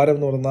ഉയർന്ന നിലവാരം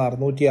എന്ന് പറയുന്നത്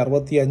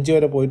 665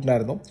 വരെ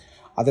പോയിട്ടുണ്ടായിരുന്നു.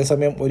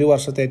 അതേസമയം ഒരു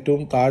വർഷത്തെ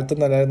ഏറ്റവും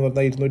താഴ്ത്തുന്ന നില എന്ന്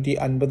പറഞ്ഞാൽ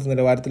 250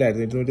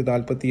 നിലവാരത്തിലായിരുന്നു.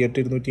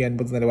 248,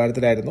 250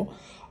 നിലവാരത്തിലായിരുന്നു.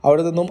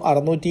 അവിടെ നിന്നും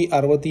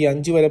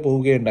 665 വരെ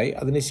പോവുകയുണ്ടായി.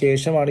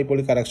 അതിനുശേഷമാണ് ഇപ്പോൾ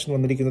ഈ കറക്ഷൻ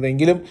വന്നിരിക്കുന്നത്.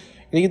 എങ്കിലും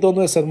എനിക്ക്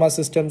തോന്നുന്നു സിർമ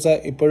സിസ്റ്റംസ്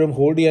ഇപ്പോഴും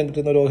ഹോൾഡ് ചെയ്യാൻ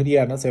പറ്റുന്ന ഒരു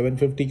ഓഹരിയാണ്.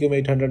 750ക്കും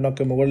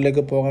 800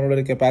 മുകളിലേക്ക് പോകാനുള്ള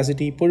ഒരു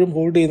കപ്പാസിറ്റി ഇപ്പോഴും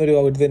ഹോൾഡ് ചെയ്യുന്ന ഒരു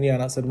ഓഹരി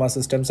തന്നെയാണ് സിർമ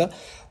സിസ്റ്റംസ്.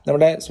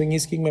 നമ്മുടെ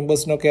സ്വിംഗീസ് കിങ്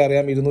മെമ്പേഴ്സിനൊക്കെ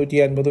അറിയാം,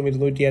 250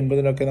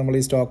 280 നമ്മൾ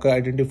ഈ സ്റ്റോക്ക്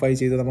ഐഡൻറ്റിഫൈ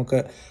ചെയ്ത് നമുക്ക്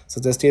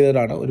സജസ്റ്റ്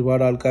ചെയ്തതാണ്.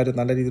 ഒരുപാട് ആൾക്കാർ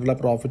നല്ല രീതിയിലുള്ള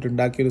പ്രോഫിറ്റ്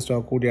ഉണ്ടാക്കിയ ഒരു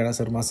സ്റ്റോക്ക് കൂടിയാണ്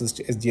സിർമ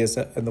SGS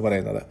എന്ന്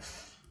പറയുന്നത്.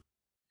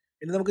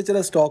 ഇനി നമുക്ക് ചില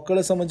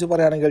സ്റ്റോക്കുകളെ സംബന്ധിച്ച്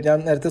പറയുകയാണെങ്കിൽ ഞാൻ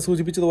നേരത്തെ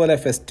സൂചിപ്പിച്ചതുപോലെ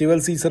ഫെസ്റ്റിവൽ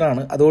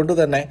സീസണാണ്. അതുകൊണ്ട്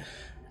തന്നെ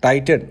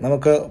ടൈറ്റൻ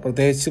നമുക്ക്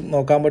പ്രത്യേകിച്ചും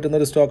നോക്കാൻ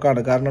പറ്റുന്ന ഒരു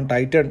സ്റ്റോക്കാണ്. കാരണം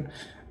ടൈറ്റൻ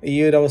ഈ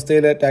ഒരു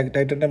അവസ്ഥയിൽ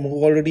ടൈറ്റൻ്റെ മൂവ്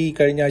ഓൾറെഡി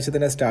കഴിഞ്ഞ ആഴ്ച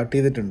തന്നെ സ്റ്റാർട്ട്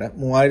ചെയ്തിട്ടുണ്ട്.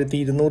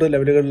 3200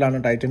 ലെവലുകളിലാണ്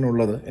ടൈറ്റൻ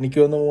ഉള്ളത്. എനിക്ക്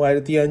തോന്നുന്നു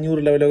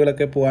 3500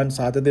 ലെവലുകളൊക്കെ പോകാൻ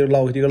സാധ്യതയുള്ള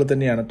ഓഹരികൾ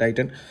തന്നെയാണ്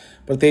ടൈറ്റൻ.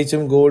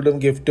 പ്രത്യേകിച്ചും ഗോൾഡും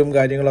ഗിഫ്റ്റും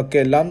കാര്യങ്ങളൊക്കെ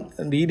എല്ലാം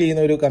ഡീൽ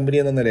ചെയ്യുന്ന ഒരു കമ്പനി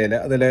എന്ന നിലയിൽ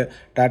അതിൽ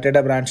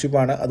ടാറ്റയുടെ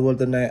ബ്രാൻഡ്ഷിപ്പാണ്. അതുപോലെ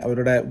തന്നെ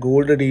അവരുടെ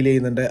ഗോൾഡ് ഡീൽ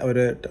ചെയ്യുന്നുണ്ട്, അവർ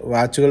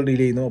വാച്ചുകൾ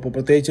ഡീൽ ചെയ്യുന്നു. അപ്പോൾ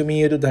പ്രത്യേകിച്ചും ഈ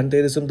ഒരു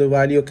ധൻതേരസും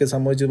ദിവാലിയും ഒക്കെ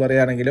സംബന്ധിച്ച്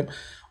പറയുകയാണെങ്കിലും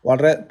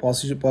വളരെ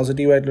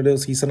പോസിറ്റീവായിട്ടുള്ളൊരു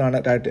സീസണാണ്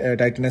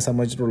ടൈറ്റനെ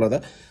സംബന്ധിച്ചിട്ടുള്ളത്.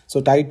 സോ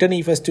ടൈറ്റൻ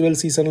ഈ ഫെസ്റ്റിവൽ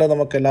സീസണിൽ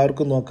നമുക്ക്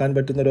എല്ലാവർക്കും നോക്കാൻ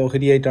പറ്റുന്ന ഒരു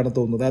ഓഹരിയായിട്ടാണ്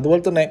തോന്നുന്നത്.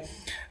 അതുപോലെ തന്നെ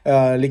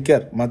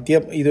ലിക്കർ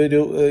മദ്യം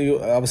ഇതൊരു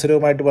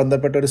അവസരവുമായിട്ട്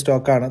ബന്ധപ്പെട്ട ഒരു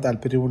സ്റ്റോക്കാണ്.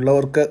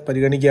 താല്പര്യമുള്ളവർക്ക്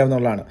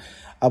പരിഗണിക്കാവുന്നതാണ്.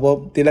 അപ്പോൾ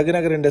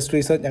തിലകനഗർ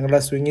ഇൻഡസ്ട്രീസ് ഞങ്ങളുടെ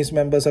സ്വിംഗീസ്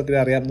മെമ്പേഴ്സൊക്കെ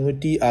അറിയാം,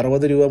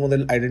 160 രൂപ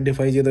മുതൽ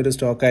ഐഡൻറ്റിഫൈ ചെയ്ത ഒരു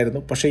സ്റ്റോക്കായിരുന്നു.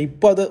 പക്ഷേ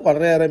ഇപ്പോൾ അത്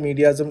വളരെയേറെ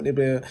മീഡിയാസും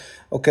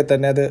ഒക്കെ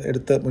തന്നെ അത്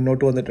എടുത്ത്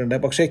മുന്നോട്ട് വന്നിട്ടുണ്ട്.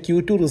 പക്ഷേ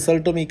Q2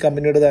 റിസൾട്ടും ഈ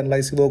കമ്പനിയുടെ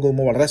അനലൈസ് ചെയ്ത്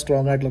നോക്കുമ്പോൾ വളരെ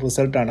സ്ട്രോങ് ആയിട്ടുള്ള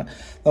റിസൾട്ടാണ്.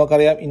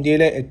 നമുക്കറിയാം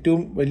ഇന്ത്യയിലെ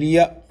ഏറ്റവും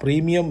വലിയ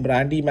പ്രീമിയം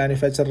ബ്രാൻഡി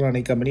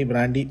മാനുഫാക്ചറാണ് ഈ കമ്പനി.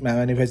 ബ്രാൻഡി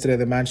മാനുഫാക്ചർ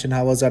ചെയ്ത് മാൻഷൻ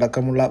ഹവേഴ്സ്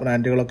അടക്കമുള്ള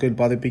ബ്രാൻഡുകളൊക്കെ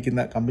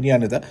ഉൽപ്പാദിപ്പിക്കുന്ന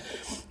കമ്പനിയാണിത്.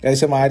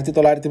 ഏകദേശം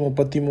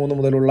 1933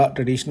 മുതലുള്ള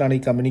ട്രഡീഷനാണ്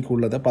ഈ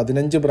കമ്പനിക്കുള്ളത്.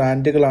 15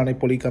 ബ്രാൻഡുകളാണ്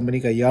ഇപ്പോൾ ഈ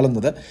കമ്പനി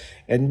കൈയാളുന്നത്.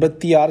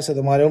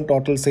 86%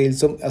 ടോട്ടൽ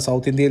സെയിൽസും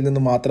സൗത്ത് ഇന്ത്യയിൽ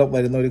നിന്ന് മാത്രം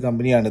വരുന്ന ഒരു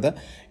കമ്പനിയാണിത്.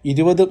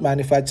 20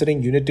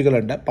 മാനുഫാക്ചറിങ്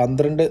യൂണിറ്റുകളുണ്ട്,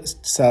 12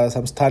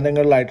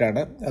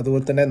 സംസ്ഥാനങ്ങളിലായിട്ടാണ്.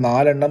 അതുപോലെ തന്നെ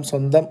 4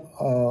 സ്വന്തം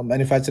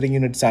മാനുഫാക്ചറിങ്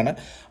യൂണിറ്റ്സ് ആണ്,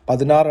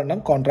 16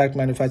 കോൺട്രാക്ട്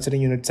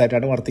മാനുഫാക്ചറിങ് യൂണിറ്റ്സ്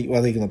ആയിട്ടാണ്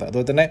വർത്തിക്കുന്നത്.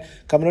 അതുപോലെ തന്നെ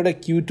കമ്പനിയുടെ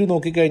Q2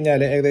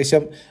 നോക്കിക്കഴിഞ്ഞാൽ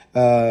ഏകദേശം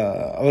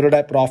അവരുടെ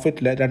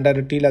പ്രോഫിറ്റിൽ 2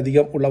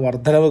 ഇരട്ടിയിലധികം ഉള്ള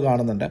വർധനവ്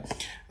കാണുന്നുണ്ട്.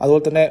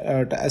 അതുപോലെ തന്നെ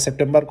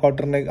സെപ്റ്റംബർ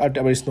ക്വാർട്ടറിനെ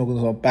അപേക്ഷിച്ച്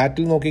നോക്കുന്നത്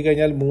പാറ്റിൽ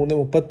നോക്കിക്കഴിഞ്ഞാൽ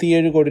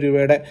 37 കോടി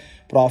രൂപയുടെ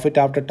പ്രോഫിറ്റ്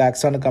ആഫ്റ്റർ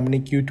ടാക്സ് ആണ് കമ്പനി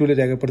Q2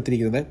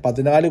 രേഖപ്പെടുത്തിയിരിക്കുന്നത്.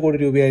 14 കോടി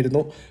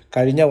രൂപയായിരുന്നു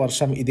കഴിഞ്ഞ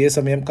വർഷം ഇതേ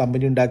സമയം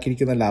കമ്പനി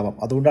ഉണ്ടാക്കിയിരിക്കുന്ന ലാഭം.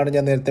 അതുകൊണ്ടാണ്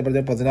ഞാൻ നേരത്തെ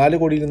പറഞ്ഞത് 14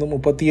 കോടിയിൽ നിന്നും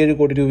 37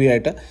 കോടി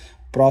രൂപയായിട്ട്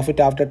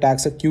പ്രോഫിറ്റ് ആഫ്റ്റർ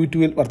ടാക്സ്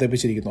Q2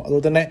 വർദ്ധിപ്പിച്ചിരിക്കുന്നു.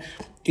 അതുപോലെ തന്നെ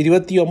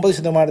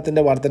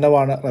 29%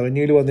 വർധനവാണ്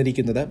റവന്യൂവിൽ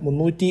വന്നിരിക്കുന്നത്.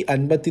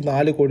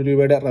 354 കോടി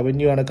രൂപയുടെ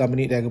റവന്യൂ ആണ്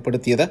കമ്പനി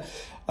രേഖപ്പെടുത്തിയത്.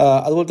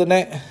 അതുപോലെ തന്നെ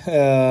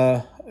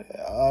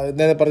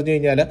നേരെ പറഞ്ഞു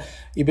കഴിഞ്ഞാൽ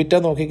ഇബിറ്റ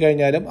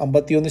നോക്കിക്കഴിഞ്ഞാലും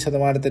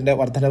 51%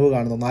 വർധനവ്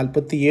കാണുന്നു.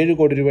 47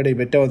 കോടി രൂപയുടെ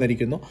ഇബിറ്റ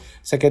വന്നിരിക്കുന്നു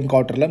സെക്കൻഡ്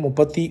ക്വാർട്ടറിൽ.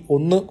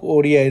 31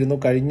 കോടിയായിരുന്നു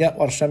കഴിഞ്ഞ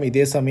വർഷം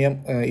ഇതേ സമയം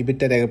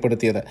ഇബിറ്റ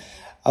രേഖപ്പെടുത്തിയത്.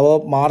 അപ്പോൾ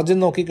മാർജിൻ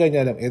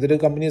നോക്കിക്കഴിഞ്ഞാലും ഏതൊരു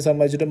കമ്പനിയെ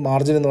സംബന്ധിച്ചിട്ടും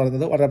മാർജിൻ എന്ന്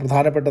പറയുന്നത് വളരെ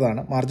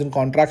പ്രധാനപ്പെട്ടതാണ്. മാർജിൻ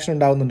കോൺട്രാക്ഷൻ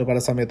ഉണ്ടാകുന്നുണ്ട് പല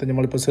സമയത്തും.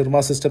 നമ്മളിപ്പോൾ സിർമ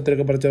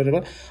സിസ്റ്റത്തിലൊക്കെ പഠിച്ചു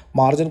വരുമ്പോൾ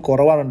മാർജിൻ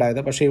കുറവാണ്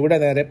ഉണ്ടായത്. പക്ഷേ ഇവിടെ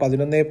നേരെ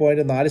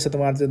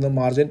 11.4% നിന്നും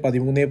മാർജിൻ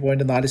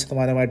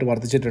 13.4%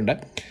 വർദ്ധിച്ചിട്ടുണ്ട്.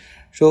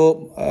 സോ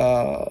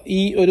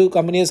ഈ ഒരു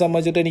കമ്പനിയെ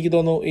സംബന്ധിച്ചിട്ട് എനിക്ക്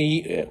തോന്നുന്നു ഈ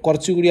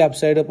കുറച്ചുകൂടി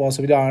അപ്സൈഡ്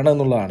പോസിബിൾ ആണ്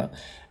എന്നുള്ളതാണ്.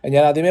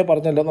 ഞാൻ ആദ്യമേ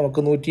പറഞ്ഞല്ലോ,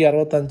 നമുക്ക്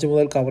 165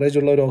 മുതൽ കവറേജ്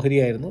ഉള്ള ഒരു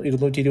ഓഹരിയായിരുന്നു.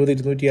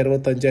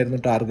 220-265 ആയിരുന്നു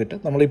ടാർഗറ്റ്.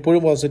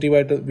 നമ്മളിപ്പോഴും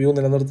പോസിറ്റീവായിട്ട് വ്യൂ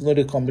നിലനിർത്തുന്ന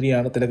ഒരു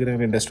കമ്പനിയാണ്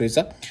തിലകനഗർ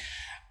ഇൻഡസ്ട്രീസ്.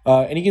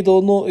 എനിക്ക്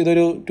തോന്നുന്നു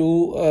ഇതൊരു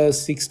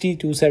 260,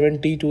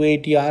 270,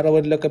 280 ആ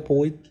ലെവലിലൊക്കെ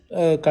പോയി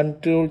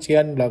കൺട്രോൾ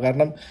ചെയ്യാനുള്ള,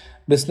 കാരണം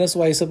ബിസിനസ്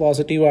വൈസ്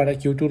പോസിറ്റീവാണ്.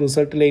 Q2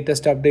 റിസൾട്ട്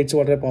ലേറ്റസ്റ്റ് അപ്ഡേറ്റ്സ്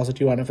വളരെ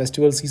പോസിറ്റീവാണ്.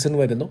 ഫെസ്റ്റിവൽ സീസൺ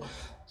വരുന്നു.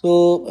 സോ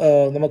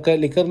നമുക്ക്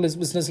ലിക്കർ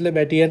ബിസിനസ്സിൽ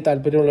ബെറ്റ് ചെയ്യാൻ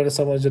താല്പര്യമുള്ളവരെ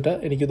സംബന്ധിച്ചിട്ട്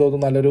എനിക്ക്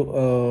തോന്നുന്നു നല്ലൊരു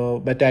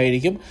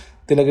ബെറ്റായിരിക്കും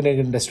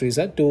തിലകനഗർ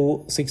ഇൻഡസ്ട്രീസ്.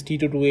 260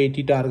 to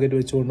 280 ടാർഗറ്റ്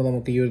വെച്ചുകൊണ്ട്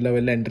നമുക്ക് ഈ ഒരു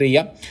ലെവലിൽ എൻട്രി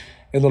ചെയ്യാം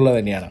എന്നുള്ളത്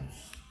തന്നെയാണ്.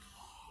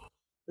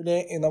 പിന്നെ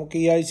നമുക്ക്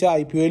ഈ ആഴ്ച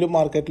IPOയിലും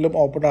മാർക്കറ്റിലും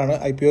ഓപ്പൺ ആണ്.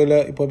 IPOയിൽ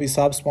ഇപ്പോൾ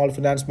ESAF small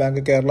finance bank,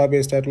 Kerala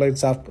based ആയിട്ടുള്ള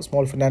ഇസാഫ്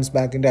സ്മോൾ ഫിനാൻസ്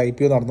ബാങ്കിൻ്റെ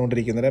IPO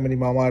നടന്നുകൊണ്ടിരിക്കുന്നത്.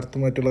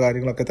 മിനിമാർത്തും മറ്റുള്ള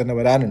കാര്യങ്ങളൊക്കെ തന്നെ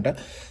വരാനുണ്ട്.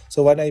 സോ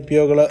 1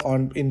 IPOകൾ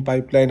ഇൻ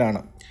പൈപ്പ് ലൈൻ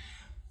ആണ്.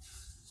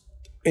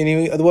 ഇനി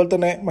അതുപോലെ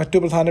തന്നെ മറ്റു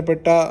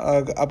പ്രധാനപ്പെട്ട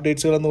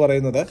അപ്ഡേറ്റ്സുകൾ എന്ന്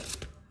പറയുന്നത്,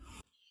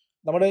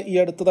 നമ്മുടെ ഈ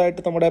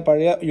അടുത്തതായിട്ട് നമ്മുടെ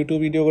പഴയ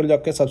യൂട്യൂബ്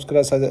വീഡിയോകളിലൊക്കെ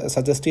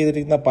സജസ്റ്റ്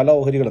ചെയ്തിരിക്കുന്ന പല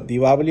ഓഹരികളും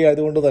ദീപാവലി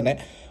ആയതുകൊണ്ട് തന്നെ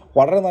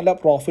വളരെ നല്ല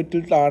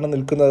പ്രോഫിറ്റിലാണ്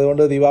നിൽക്കുന്നത്.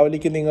 അതുകൊണ്ട്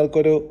ദീപാവലിക്ക്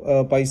നിങ്ങൾക്കൊരു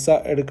പൈസ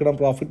എടുക്കണം,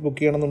 പ്രോഫിറ്റ് ബുക്ക്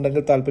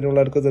ചെയ്യണമെന്നുണ്ടെങ്കിൽ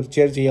താല്പര്യമുള്ളവർക്ക്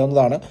തീർച്ചയായും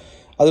ചെയ്യാവുന്നതാണ്.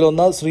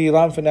 അതിലൊന്ന്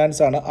ശ്രീറാം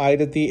ഫിനാൻസ് ആണ്.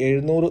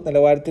 1700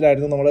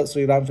 നിലവാരത്തിലായിരുന്നു നമ്മൾ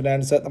ശ്രീറാം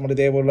ഫിനാൻസ് നമ്മുടെ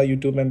ഇതേപോലുള്ള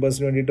യൂട്യൂബ്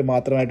മെമ്പേഴ്സിന് വേണ്ടിയിട്ട്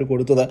മാത്രമായിട്ട്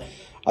കൊടുത്തത്.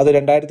 അത്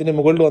 2000-ന്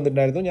മുകളിൽ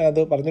വന്നിട്ടുണ്ടായിരുന്നു.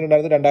 ഞാനത്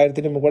പറഞ്ഞിട്ടുണ്ടായിരുന്നു.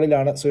 2000-ന്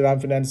മുകളിലാണ് ശ്രീറാം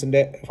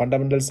ഫിനാൻസിൻ്റെ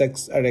ഫണ്ടമെൻ്റൽസ്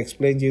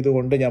എക്സ്പ്ലെയിൻ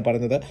ചെയ്തുകൊണ്ട് ഞാൻ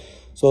പറഞ്ഞത്.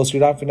 സോ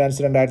ശ്രീറാം ഫിനാൻസ്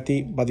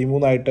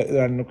 2013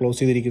 ഇതാണ് ക്ലോസ്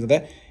ചെയ്തിരിക്കുന്നത്.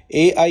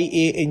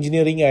 AIA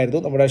എഞ്ചിനീയറിംഗ് ആയിരുന്നു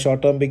നമ്മുടെ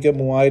ഷോർട്ട് ടേം പിക്ക്.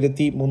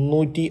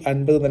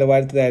 3350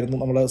 നിലവാരത്തിലായിരുന്നു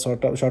നമ്മൾ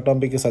ഷോർട്ട് ടേം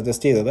പിക്ക്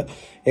സജസ്റ്റ് ചെയ്തത്.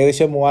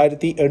 ഏകദേശം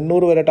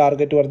 3800 വരെ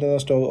ടാർഗറ്റ് പറഞ്ഞ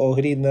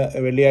ഓഹരി ഇന്ന്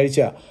വെള്ളിയാഴ്ച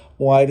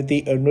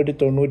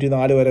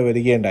 3894 വരെ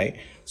വരികയുണ്ടായി.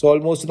 സോ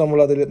ഓൾമോസ്റ്റ് നമ്മൾ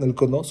അതിൽ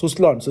നിൽക്കുന്നു.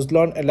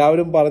 സുസ്ലോൺ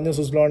എല്ലാവരും പറഞ്ഞു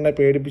സുസ്ലോണിനെ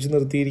പേടിപ്പിച്ച്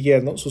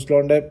നിർത്തിയിരിക്കുകയായിരുന്നു.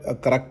 സുസ്ലോണിൻ്റെ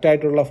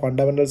കറക്റ്റായിട്ടുള്ള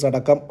ഫണ്ടമെൻ്റൽസ്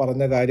അടക്കം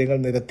പറഞ്ഞ കാര്യങ്ങൾ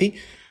നിരത്തി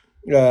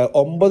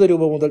 9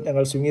 രൂപ മുതൽ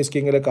ഞങ്ങൾ സ്വിംഗ്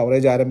സ്കിങ്ങിൽ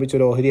കവറേജ് ആരംഭിച്ച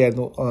ഒരു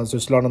ഓഹരിയായിരുന്നു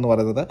സുസ്ലോൺ എന്ന്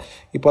പറയുന്നത്.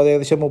 ഇപ്പോൾ അത്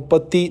ഏകദേശം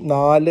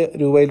 34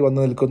 രൂപയിൽ വന്ന്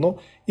നിൽക്കുന്നു.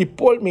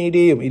 ഇപ്പോൾ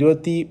മീഡിയയും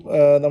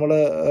നമ്മൾ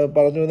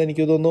പറഞ്ഞു എന്ന്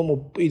എനിക്ക് തോന്നുന്നു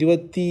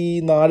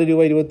 24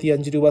 രൂപ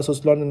 25 രൂപ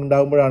സുസ്ലോൺ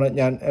ഉണ്ടാകുമ്പോഴാണ്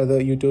ഞാൻ അത്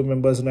യൂട്യൂബ്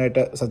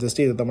മെമ്പേഴ്സിനായിട്ട്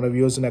സജസ്റ്റ് ചെയ്തത്. നമ്മുടെ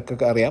വ്യൂസിനൊക്കെ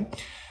അറിയാം.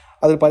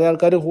 അതിൽ പല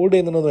ആൾക്കാരും ഹോൾഡ്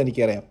ചെയ്യുന്നുണ്ടെന്നും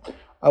എനിക്കറിയാം.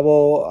 അപ്പോൾ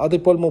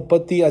അതിപ്പോൾ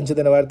 35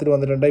 നിലവാരത്തിൽ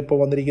വന്നിട്ടുണ്ട്. ഇപ്പോൾ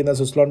വന്നിരിക്കുന്ന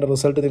സുസ്ലോണിൻ്റെ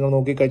റിസൾട്ട് നിങ്ങൾ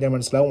നോക്കിക്കഴിഞ്ഞാൽ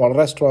മനസ്സിലാവും.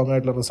 വളരെ സ്ട്രോങ്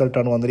ആയിട്ടുള്ള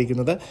റിസൾട്ടാണ്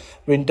വന്നിരിക്കുന്നത്.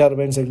 വിൻഡ്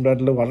ടർബൈൻ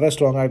സെഗ്മെൻറ്റിൽ വളരെ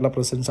സ്ട്രോങ് ആയിട്ടുള്ള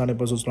പ്രസൻസാണ്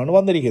ഇപ്പോൾ സുസ്ലോൺ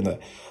വന്നിരിക്കുന്നത്.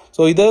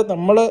 സോ ഇത്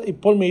നമ്മൾ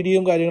ഇപ്പോൾ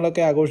മീഡിയയും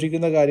കാര്യങ്ങളൊക്കെ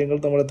ആഘോഷിക്കുന്ന കാര്യങ്ങൾ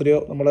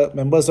നമ്മളെ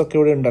മെമ്പേഴ്സൊക്കെ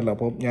ഇവിടെ ഉണ്ടല്ലോ.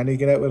 അപ്പോൾ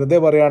ഞാനിങ്ങനെ വെറുതെ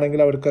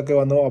പറയുകയാണെങ്കിൽ അവർക്കൊക്കെ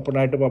വന്ന്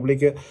ഓപ്പണായിട്ട്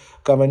പബ്ലിക്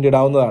കമൻറ്റ്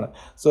ഇടാവുന്നതാണ്.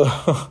 സോ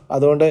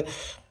അതുകൊണ്ട്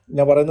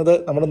ഞാൻ പറയുന്നത്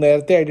നമ്മൾ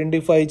നേരത്തെ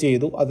ഐഡൻറ്റിഫൈ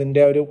ചെയ്തു.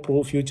 അതിൻ്റെ ഒരു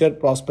ഫ്യൂച്ചർ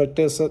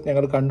പ്രോസ്പെക്റ്റസ്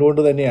ഞങ്ങൾ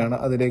കണ്ടുകൊണ്ട് തന്നെയാണ്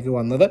അതിലേക്ക്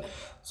വന്നത്.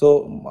 സോ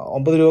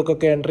 9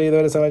 രൂപക്കൊക്കെ എൻട്രി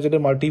ചെയ്തവരെ സംബന്ധിച്ചിട്ട്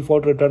മൾട്ടി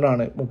ഫോൾഡ് റിട്ടേൺ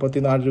ആണ്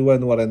 34 രൂപ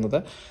എന്ന് പറയുന്നത്.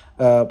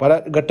 പല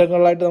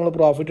ഘട്ടങ്ങളിലായിട്ട് നമ്മൾ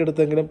പ്രോഫിറ്റ്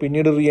എടുത്തെങ്കിലും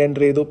പിന്നീട് റീ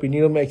എൻട്രി ചെയ്തു,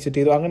 പിന്നീടും എക്സിറ്റ്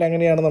ചെയ്തു.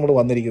 അങ്ങനെയാണ് നമ്മൾ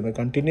വന്നിരിക്കുന്നത്.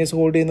 കണ്ടിന്യൂസ്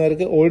ഹോൾഡ്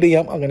ചെയ്യുന്നവർക്ക് ഹോൾഡ്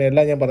ചെയ്യാം,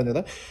 അങ്ങനെയല്ല ഞാൻ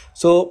പറഞ്ഞത്.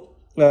 സോ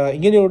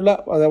ഇങ്ങനെയുള്ള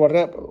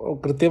വളരെ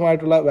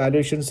കൃത്യമായിട്ടുള്ള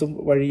വാല്യുവേഷൻസും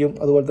വഴിയും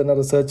അതുപോലെ തന്നെ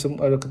റിസർച്ചും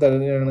അതൊക്കെ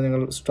തന്നെയാണ്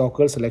ഞങ്ങൾ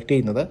സ്റ്റോക്കുകൾ സെലക്ട്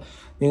ചെയ്യുന്നത്.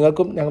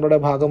 നിങ്ങൾക്കും ഞങ്ങളുടെ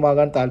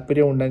ഭാഗമാകാൻ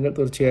താല്പര്യമുണ്ടെങ്കിൽ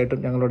തീർച്ചയായിട്ടും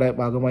ഞങ്ങളുടെ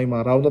ഭാഗമായി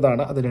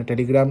മാറാവുന്നതാണ്. അതിന്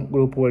ടെലിഗ്രാം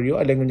ഗ്രൂപ്പ് വഴിയോ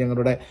അല്ലെങ്കിൽ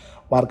ഞങ്ങളുടെ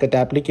മാർക്കറ്റ്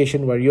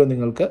ആപ്ലിക്കേഷൻ വഴിയോ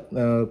നിങ്ങൾക്ക്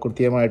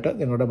കൃത്യമായിട്ട്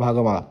ഞങ്ങളുടെ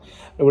ഭാഗമാകാം.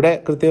 ഇവിടെ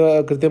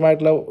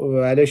കൃത്യമായിട്ടുള്ള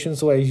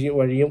വാല്യുവേഷൻസ്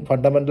വഴിയും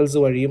ഫണ്ടമെൻ്റൽസ്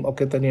വഴിയും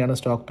ഒക്കെ തന്നെയാണ്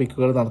സ്റ്റോക്ക്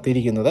പിക്കുകൾ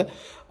നടത്തിയിരിക്കുന്നത്.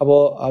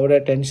 അപ്പോൾ അവിടെ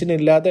ടെൻഷൻ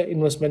ഇല്ലാതെ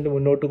ഇൻവെസ്റ്റ്മെൻറ്റ്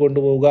മുന്നോട്ട്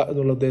കൊണ്ടുപോവുക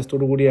എന്നുള്ള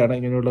ഉദ്ദേശത്തോടു കൂടിയാണ്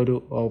ഇങ്ങനെയുള്ളൊരു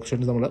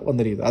ഓപ്ഷൻസ് നമ്മൾ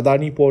വന്നിരിക്കുന്നത്.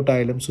 അദാനി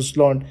പോർട്ടായാലും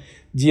സുസ്ലോൺ,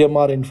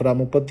 GMR ഇൻഫ്ര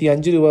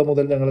 35 രൂപ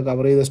മുതൽ ഞങ്ങൾ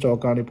കവർ ചെയ്ത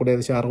സ്റ്റോക്കാണ്. ഇപ്പോൾ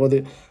ഏകദേശം 60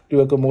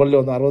 രൂപയ്ക്ക് മുകളിൽ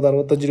വന്ന്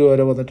 60-65 രൂപ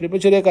വരെ വന്നിട്ട്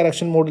ഇപ്പോൾ ചെറിയ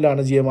കറക്ഷൻ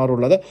മോഡിലാണ് GMR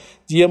ഉള്ളത്.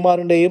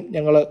 GMRൻ്റെയും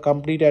ഞങ്ങൾ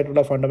കംപ്ലീറ്റ്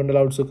ആയിട്ടുള്ള ഫണ്ടമെൻ്റൽ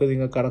ഔട്ട്സുക്ക്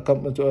നിങ്ങൾക്ക് അടക്കം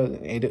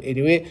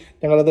എനിവേ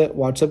ഞങ്ങളത്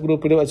വാട്സപ്പ്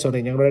ഗ്രൂപ്പിൽ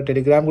ഞങ്ങളുടെ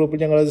ടെലിഗ്രാം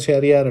ഗ്രൂപ്പിൽ ഞങ്ങളത്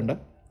ഷെയർ ചെയ്യാറുണ്ട്.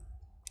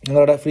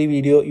 ഞങ്ങളുടെ ഫ്രീ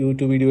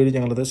യൂട്യൂബ് വീഡിയോയിൽ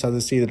ഞങ്ങളത്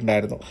സജസ്റ്റ്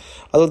ചെയ്തിട്ടുണ്ടായിരുന്നു.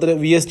 അതുപോലെ തന്നെ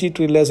VST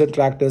ട്രില്ലേഴ്സ് ആൻഡ്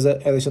ട്രാക്ടേഴ്സ്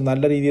ഏകദേശം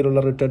നല്ല രീതിയിലുള്ള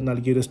റിട്ടേൺ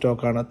നൽകിയൊരു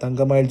സ്റ്റോക്കാണ്.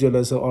 തങ്കമയിൽ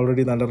ജ്വല്ലേഴ്സ്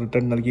ഓൾറെഡി നല്ല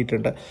റിട്ടേൺ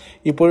നൽകിയിട്ടുണ്ട്.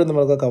 ഇപ്പോഴും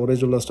നമ്മൾക്ക്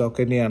കവറേജ് ഉള്ള സ്റ്റോക്ക്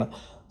തന്നെയാണ്.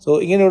 സോ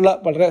ഇങ്ങനെയുള്ള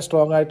വളരെ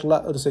സ്ട്രോങ് ആയിട്ടുള്ള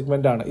ഒരു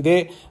സെഗ്മെൻറ്റാണ്.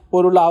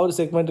 ഇതേപോലുള്ള ആ ഒരു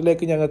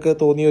സെഗ്മെൻറ്റിലേക്ക് ഞങ്ങൾക്ക്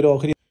തോന്നിയ ഒരു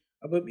ഓഹരി.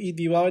 അപ്പം ഈ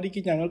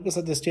ദീപാവലിക്ക് ഞങ്ങൾക്ക്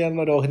സജസ്റ്റ്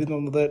ചെയ്യാനുള്ള ഒരു ഓഹരി എന്ന്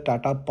പറയുന്നത്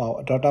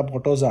ടാറ്റ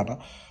മോട്ടോഴ്സാണ്.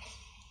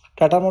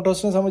 ടാറ്റ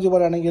മോട്ടോഴ്സിനെ സംബന്ധിച്ച്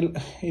പറയുകയാണെങ്കിൽ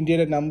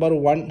ഇന്ത്യയിലെ നമ്പർ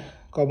 1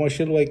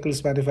 കൊമേഴ്ഷ്യൽ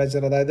വെഹിക്കിൾസ്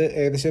മാനുഫാക്ചർ, അതായത്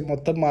ഏകദേശം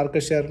മൊത്തം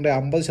market ഷെയറിൻ്റെ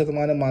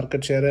 50%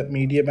 market share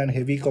medium and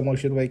heavy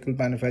commercial vehicle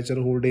manufacture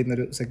hold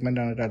ചെയ്യുന്നൊരു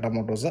സെഗ്മെൻറ്റാണ് Tata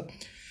Motors.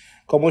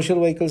 Commercial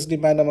vehicles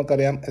demand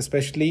നമുക്കറിയാം.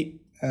 Especially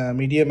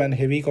medium and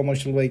heavy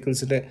commercial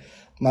വെഹിക്കിൾസിൻ്റെ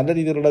നല്ല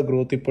രീതിയിലുള്ള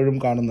ഗ്രോത്ത് ഇപ്പോഴും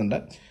കാണുന്നുണ്ട്.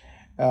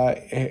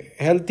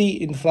 ഹെൽത്തി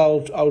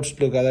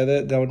ഔട്ട്ലുക്ക്, അതായത്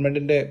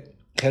ഗവൺമെൻറ്റിൻ്റെ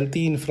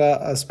ഹെൽത്തി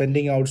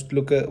സ്പെൻഡിങ്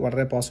ഔട്ട്ലുക്ക്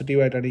വളരെ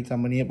പോസിറ്റീവായിട്ടാണ് ഈ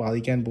കമ്പനിയെ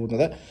ബാധിക്കാൻ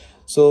പോകുന്നത്.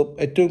 സോ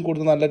ഏറ്റവും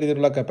കൂടുതൽ നല്ല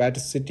രീതിയിലുള്ള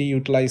കപ്പാസിറ്റി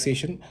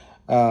യൂട്ടിലൈസേഷൻ,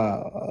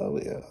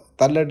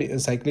 നല്ല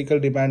cyclical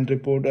demand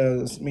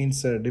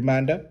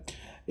demand.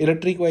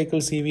 Electric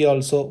vehicles EV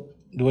also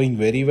doing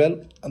very well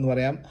എന്ന്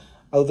പറയാം.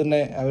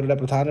 അതുതന്നെ അവരുടെ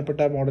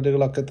പ്രധാനപ്പെട്ട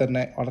മോഡലുകളൊക്കെ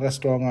തന്നെ വളരെ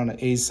സ്ട്രോങ് ആണ്.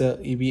 എയ്സ്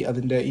EV,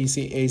 അതിൻ്റെ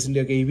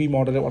എയ്സിൻ്റെയൊക്കെ EV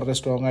മോഡൽ വളരെ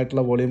സ്ട്രോങ്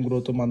ആയിട്ടുള്ള volume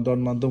ഗ്രോത്തും month on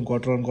മന്തും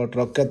quarter on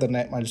quarter ഒക്കെ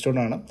തന്നെ മൈൽസ്റ്റോൺ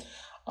ആണ്.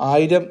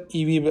 1000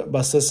 EV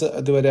ബസ്സസ്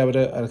ഇതുവരെ അവർ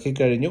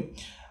ഇറക്കിക്കഴിഞ്ഞു.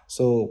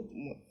 സോ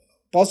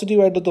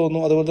പോസിറ്റീവായിട്ട്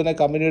തോന്നുന്നു. അതുപോലെ തന്നെ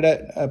കമ്പനിയുടെ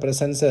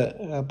പ്രസൻസ്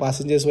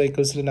പാസഞ്ചേഴ്സ്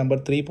വെഹിക്കിൾസിൽ നമ്പർ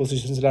 3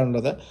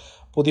 പൊസിഷൻസിലാണുള്ളത്.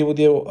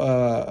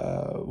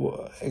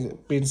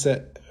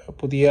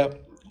 പുതിയ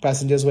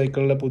പാസഞ്ചേഴ്സ്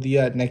വെഹിക്കിളിലെ പുതിയ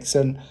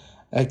നെക്സൺ,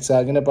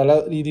 അങ്ങനെ പല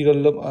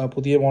രീതികളിലും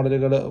പുതിയ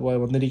മോഡലുകൾ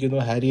വന്നിരിക്കുന്നു.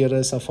 ഹാരിയർ,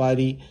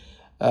 സഫാരി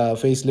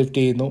ഫേസ് ലിഫ്റ്റ്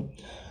ചെയ്യുന്നു.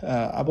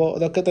 അപ്പോൾ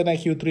അതൊക്കെ തന്നെ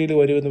Q3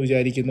 വരുമെന്ന്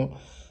വിചാരിക്കുന്നു.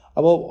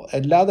 അപ്പോൾ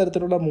എല്ലാ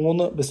തരത്തിലുള്ള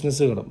 3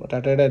 ബിസിനസ്സുകളും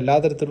ടാറ്റയുടെ എല്ലാ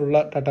തരത്തിലുള്ള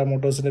Tata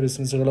മോട്ടോഴ്സിൻ്റെ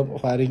ബിസിനസ്സുകളും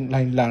firing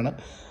ലൈനിലാണ്.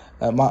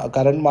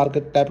 Current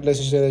market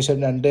capitalisation ഏകദേശം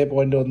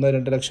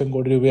 2.12 ലക്ഷം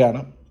കോടി രൂപയാണ്.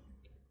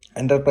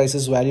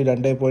 എൻ്റർപ്രൈസസ് വാല്യൂ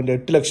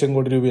 2.8 ലക്ഷം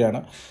കോടി രൂപയാണ്.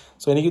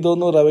 സോ എനിക്ക്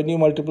തോന്നുന്നു റവന്യൂ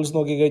മൾട്ടിപ്പിൾസ്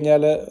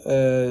നോക്കിക്കഴിഞ്ഞാൽ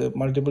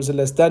മൾട്ടിപ്പിൾസ്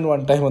ലെസ് ദാൻ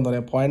 1 ടൈം എന്ന്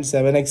പറയാം.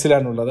 0.7x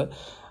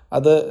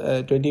അത്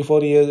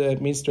 24 ഇയേഴ്സ്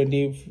മീൻസ്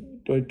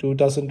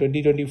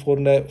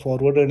 2024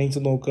 ഫോർവേഡ്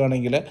ഏർണിങ്സ്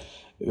നോക്കുകയാണെങ്കിൽ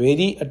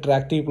വെരി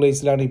അട്രാക്റ്റീവ്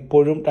പ്ലേസിലാണ്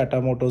ഇപ്പോഴും ടാറ്റ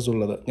മോട്ടോഴ്സ്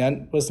ഉള്ളത്. ഞാൻ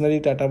പേഴ്സണലി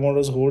ടാറ്റ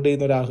മോട്ടോഴ്സ് ഹോൾഡ്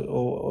ചെയ്യുന്ന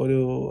ഒരു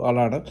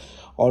ആളാണ്.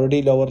 ഓൾറെഡി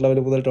ലോവർ ലെവൽ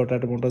മുതൽ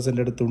ടാറ്റ മോട്ടോഴ്സ്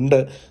എൻ്റെ അടുത്തുണ്ട്.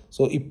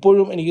 സോ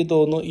ഇപ്പോഴും എനിക്ക്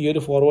തോന്നുന്നു ഈ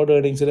ഒരു ഫോർവേഡ്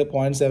ഏർണിങ്സിൽ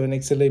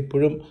 0.7x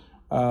ഇപ്പോഴും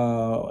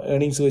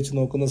ഏർണിങ്സ് വെച്ച്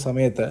നോക്കുന്ന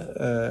സമയത്ത്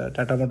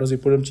ടാറ്റ മോട്ടോഴ്സ്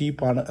ഇപ്പോഴും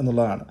ചീപ്പാണ്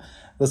എന്നുള്ളതാണ്.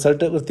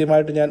 റിസൾട്ട്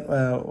കൃത്യമായിട്ട് ഞാൻ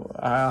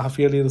ഹാഫ്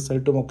ഇയർലി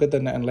റിസൾട്ടും ഒക്കെ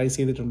തന്നെ അനലൈസ്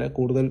ചെയ്തിട്ടുണ്ട്.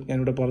 കൂടുതൽ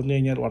ഞാനിവിടെ പറഞ്ഞു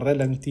കഴിഞ്ഞാൽ വളരെ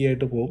ലെങ്തി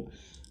ആയിട്ട് പോകും.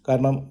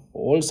 കാരണം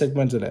ഓൾ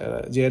സെഗ്മെൻറ്റ്സിൽ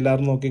JLR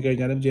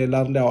നോക്കിക്കഴിഞ്ഞാലും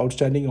JLRൻ്റെ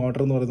ഔട്ട്സ്റ്റാൻഡിങ്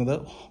ഓർഡർ എന്ന് പറയുന്നത്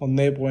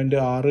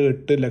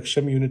 1.68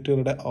 ലക്ഷം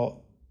യൂണിറ്റുകളുടെ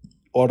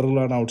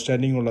ഓർഡറുകളാണ്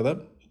ഔട്ട്സ്റ്റാൻഡിങ് ഉള്ളത്.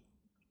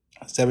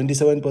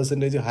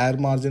 77% higher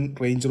margin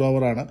range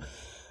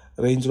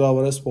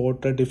rover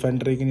sport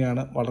defender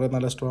ഇങ്ങനെയാണ് വളരെ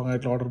നല്ല സ്ട്രോങ്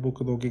ആയിട്ടുള്ള ഓർഡർ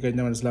ബുക്ക്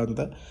നോക്കിക്കഴിഞ്ഞാൽ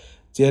മനസ്സിലാവുന്നത്.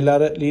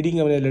 JLR ലീഡിങ്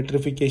കമ്പനി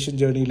ഇലക്ട്രിഫിക്കേഷൻ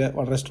ജേർണിയിൽ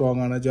വളരെ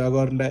സ്ട്രോങ് ആണ്.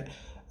 ജാഗോറിൻ്റെ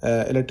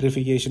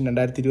ഇലക്ട്രിഫിക്കേഷൻ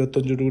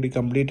 2025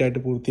 കംപ്ലീറ്റ് ആയിട്ട്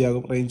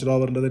പൂർത്തിയാകും. റേഞ്ച്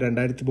റോവറിൻ്റെത്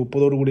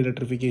 2030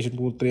 ഇലക്ട്രിഫിക്കേഷൻ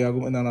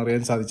പൂർത്തിയാകും എന്നാണ്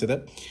അറിയാൻ സാധിച്ചത്.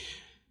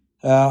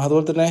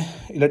 അതുപോലെ തന്നെ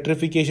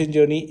ഇലക്ട്രിഫിക്കേഷൻ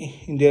ജേർണി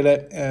ഇന്ത്യയിലെ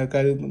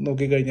കാര്യം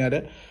നോക്കിക്കഴിഞ്ഞാൽ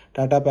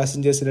ടാറ്റ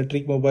പാസഞ്ചേഴ്സ്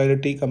ഇലക്ട്രിക്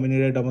മൊബൈലിറ്റി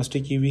കമ്പനിയുടെ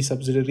ഡൊമസ്റ്റിക് EV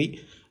സബ്സിഡറി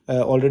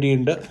ഓൾറെഡി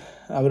ഉണ്ട്.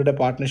 അവരുടെ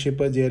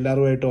partnership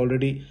JLRുമായിട്ട്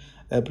already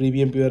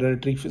premium pure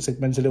electric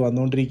സെഗ്മെൻറ്റ്സിൽ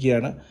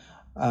വന്നുകൊണ്ടിരിക്കുകയാണ്.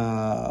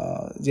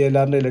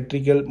 JLRൻ്റെ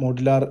electrical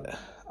modular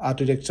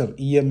architecture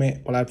EMA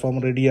platform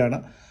റെഡിയാണ്.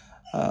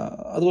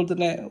 അതുപോലെ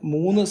തന്നെ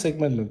 3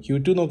 സെഗ്മെൻറ്റിലും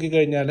Q2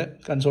 നോക്കിക്കഴിഞ്ഞാൽ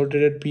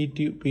കൺസോൾട്ടേറ്റഡ്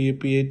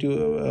PA2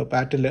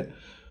 പാറ്റിൽ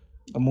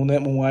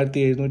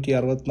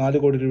 3764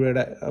 കോടി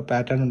രൂപയുടെ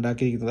പാറ്റാണ്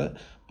ഉണ്ടാക്കിയിരിക്കുന്നത്.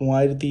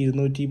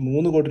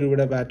 3203 കോടി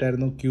രൂപയുടെ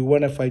പാറ്റായിരുന്നു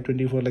Q1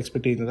 FY24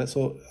 എക്സ്പെക്ട് ചെയ്യുന്നത്.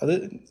 സോ അത്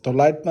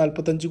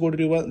 945 കോടി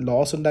രൂപ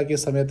ലോസ് ഉണ്ടാക്കിയ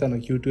സമയത്താണ്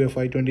Q2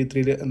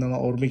 FY23 എന്നാണ്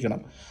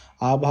ഓർമ്മിക്കണം.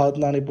 ആ ഭാഗത്തു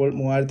നിന്നാണ് ഇപ്പോൾ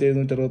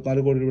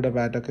 3764 കോടി രൂപയുടെ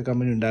പാറ്റൊക്കെ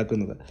കമ്പനി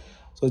ഉണ്ടാക്കുന്നത്.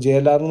 സോ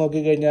JLR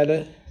നോക്കിക്കഴിഞ്ഞാൽ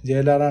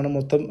JLR ആണ്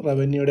മൊത്തം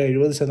റവന്യൂയുടെ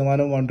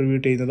 70%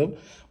 കോൺട്രിബ്യൂട്ട് ചെയ്യുന്നതും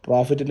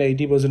പ്രോഫിറ്റിൻ്റെ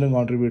 80%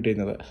 കോൺട്രിബ്യൂട്ട്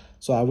ചെയ്യുന്നത്.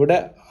 സോ അവിടെ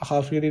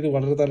ഹാഫ് ഇയറിൽ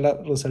വളരെ നല്ല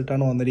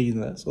റിസൾട്ടാണ്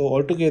വന്നിരിക്കുന്നത്. സോ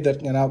ഓൾ ടുഗെദർ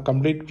ഞാൻ ആ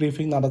കംപ്ലീറ്റ്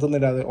ബ്രീഫിംഗ്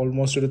നടത്തുന്നില്ലാതെ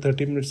ഓൾമോസ്റ്റ് ഒരു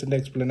 30 മിനിറ്റ്സിൻ്റെ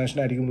എക്സ്പ്ലനേഷൻ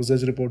ആയിരിക്കും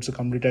റിസർച്ച് റിപ്പോർട്ട്സ്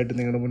കംപ്ലീറ്റ് ആയിട്ട്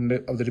നിങ്ങളുടെ മുന്നിൽ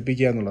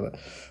അവതരിപ്പിക്കുക എന്നുള്ളത്.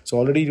 സോ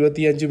ഓൾറെഡി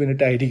 25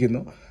 മിനിറ്റ്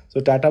ആയിരിക്കുന്നു. സോ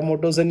ടാറ്റ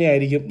മോട്ടോഴ്സ് തന്നെ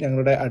ആയിരിക്കും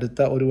ഞങ്ങളുടെ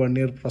അടുത്ത ഒരു 1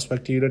 ഇയർ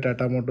പെർസ്പെക്റ്റീവിൽ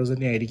ടാറ്റ മോട്ടോഴ്സ്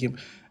തന്നെ ആയിരിക്കും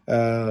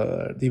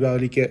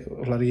ദീപാവലിക്ക്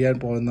ഫ്ലറിയാൻ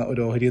പോകുന്ന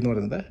ഒരു ഓഹരി എന്ന്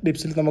പറയുന്നത്.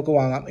 ഡിപ്സിൽ നമുക്ക്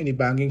വാങ്ങാം. ഇനി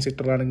ബാങ്കിങ്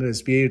സെക്ടറാണെങ്കിൽ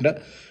SBI ഉണ്ട്,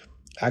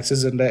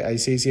 ആക്സിസ് ഉണ്ട്,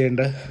 ICICI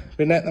ഉണ്ട്,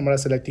 പിന്നെ നമ്മുടെ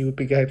selective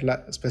പിക്കായിട്ടുള്ള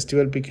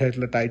festival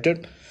പിക്കായിട്ടുള്ള Titan,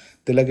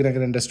 Tilak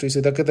Nagar industries,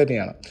 ഇതൊക്കെ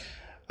തന്നെയാണ്.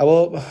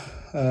 അപ്പോൾ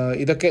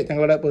ഇതൊക്കെ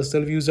ഞങ്ങളുടെ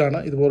പേഴ്സണൽ വ്യൂസാണ്.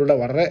 ഇതുപോലുള്ള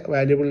വളരെ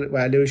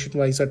വാല്യുവേഷൻ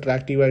വൈസ്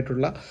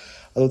അട്രാക്റ്റീവായിട്ടുള്ള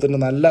അതുപോലെ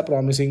തന്നെ നല്ല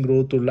പ്രോമിസിങ്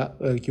ഗ്രോത്ത് ഉള്ള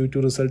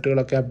Q2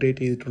 റിസൾട്ടുകളൊക്കെ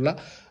അപ്ഡേറ്റ് ചെയ്തിട്ടുള്ള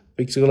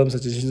പിക്സുകളും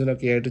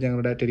സജഷൻസിനൊക്കെ ആയിട്ട്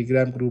ഞങ്ങളുടെ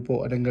ടെലിഗ്രാം ഗ്രൂപ്പോ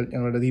അല്ലെങ്കിൽ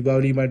ഞങ്ങളുടെ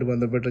ദീപാവലിയുമായിട്ട്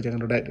ബന്ധപ്പെട്ട്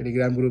ഞങ്ങളുടെ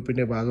ടെലിഗ്രാം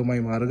ഗ്രൂപ്പിൻ്റെ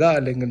ഭാഗമായി മാറുക,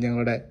 അല്ലെങ്കിൽ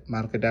ഞങ്ങളുടെ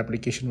മാർക്കറ്റ്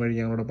ആപ്ലിക്കേഷൻ വഴി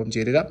ഞങ്ങളോടൊപ്പം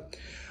ചേരുക.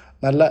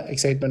 നല്ല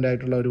എക്സൈറ്റ്മെൻ്റ്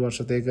ആയിട്ടുള്ള ഒരു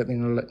വർഷത്തേക്ക്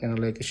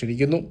ഞങ്ങളിലേക്ക്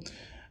ക്ഷണിക്കുന്നു.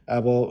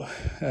 അപ്പോൾ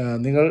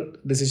നിങ്ങൾ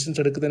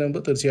ഡിസിഷൻസ് എടുക്കുന്നതിന് മുമ്പ്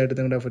തീർച്ചയായിട്ടും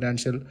നിങ്ങളുടെ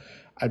ഫിനാൻഷ്യൽ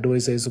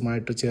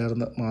അഡ്വൈസേഴ്സുമായിട്ട്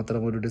ചേർന്ന്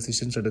മാത്രം ഒരു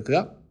ഡിസിഷൻസ് എടുക്കുക.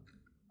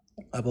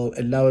 അപ്പോൾ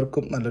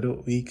എല്ലാവർക്കും നല്ലൊരു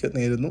വീക്ക്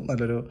നേരുന്നു,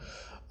 നല്ലൊരു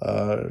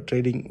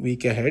ട്രേഡിംഗ്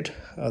വീക്ക് അഹെഡ്.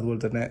 അതുപോലെ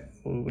തന്നെ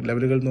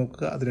ലെവലുകൾ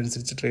നോക്കുക,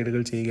 അതിനനുസരിച്ച്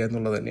ട്രേഡുകൾ ചെയ്യുക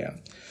എന്നുള്ളത് തന്നെയാണ്.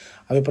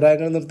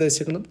 അഭിപ്രായങ്ങളും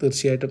നിർദ്ദേശങ്ങളും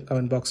തീർച്ചയായിട്ടും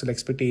കമൻറ്റ് ബോക്സിൽ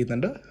എക്സ്പെക്റ്റ്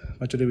ചെയ്യുന്നുണ്ട്.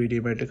 മറ്റൊരു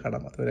വീഡിയോയുമായിട്ട്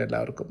കാണാം. അതുവരെ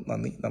എല്ലാവർക്കും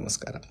നന്ദി,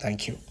 നമസ്കാരം.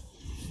 Thank you.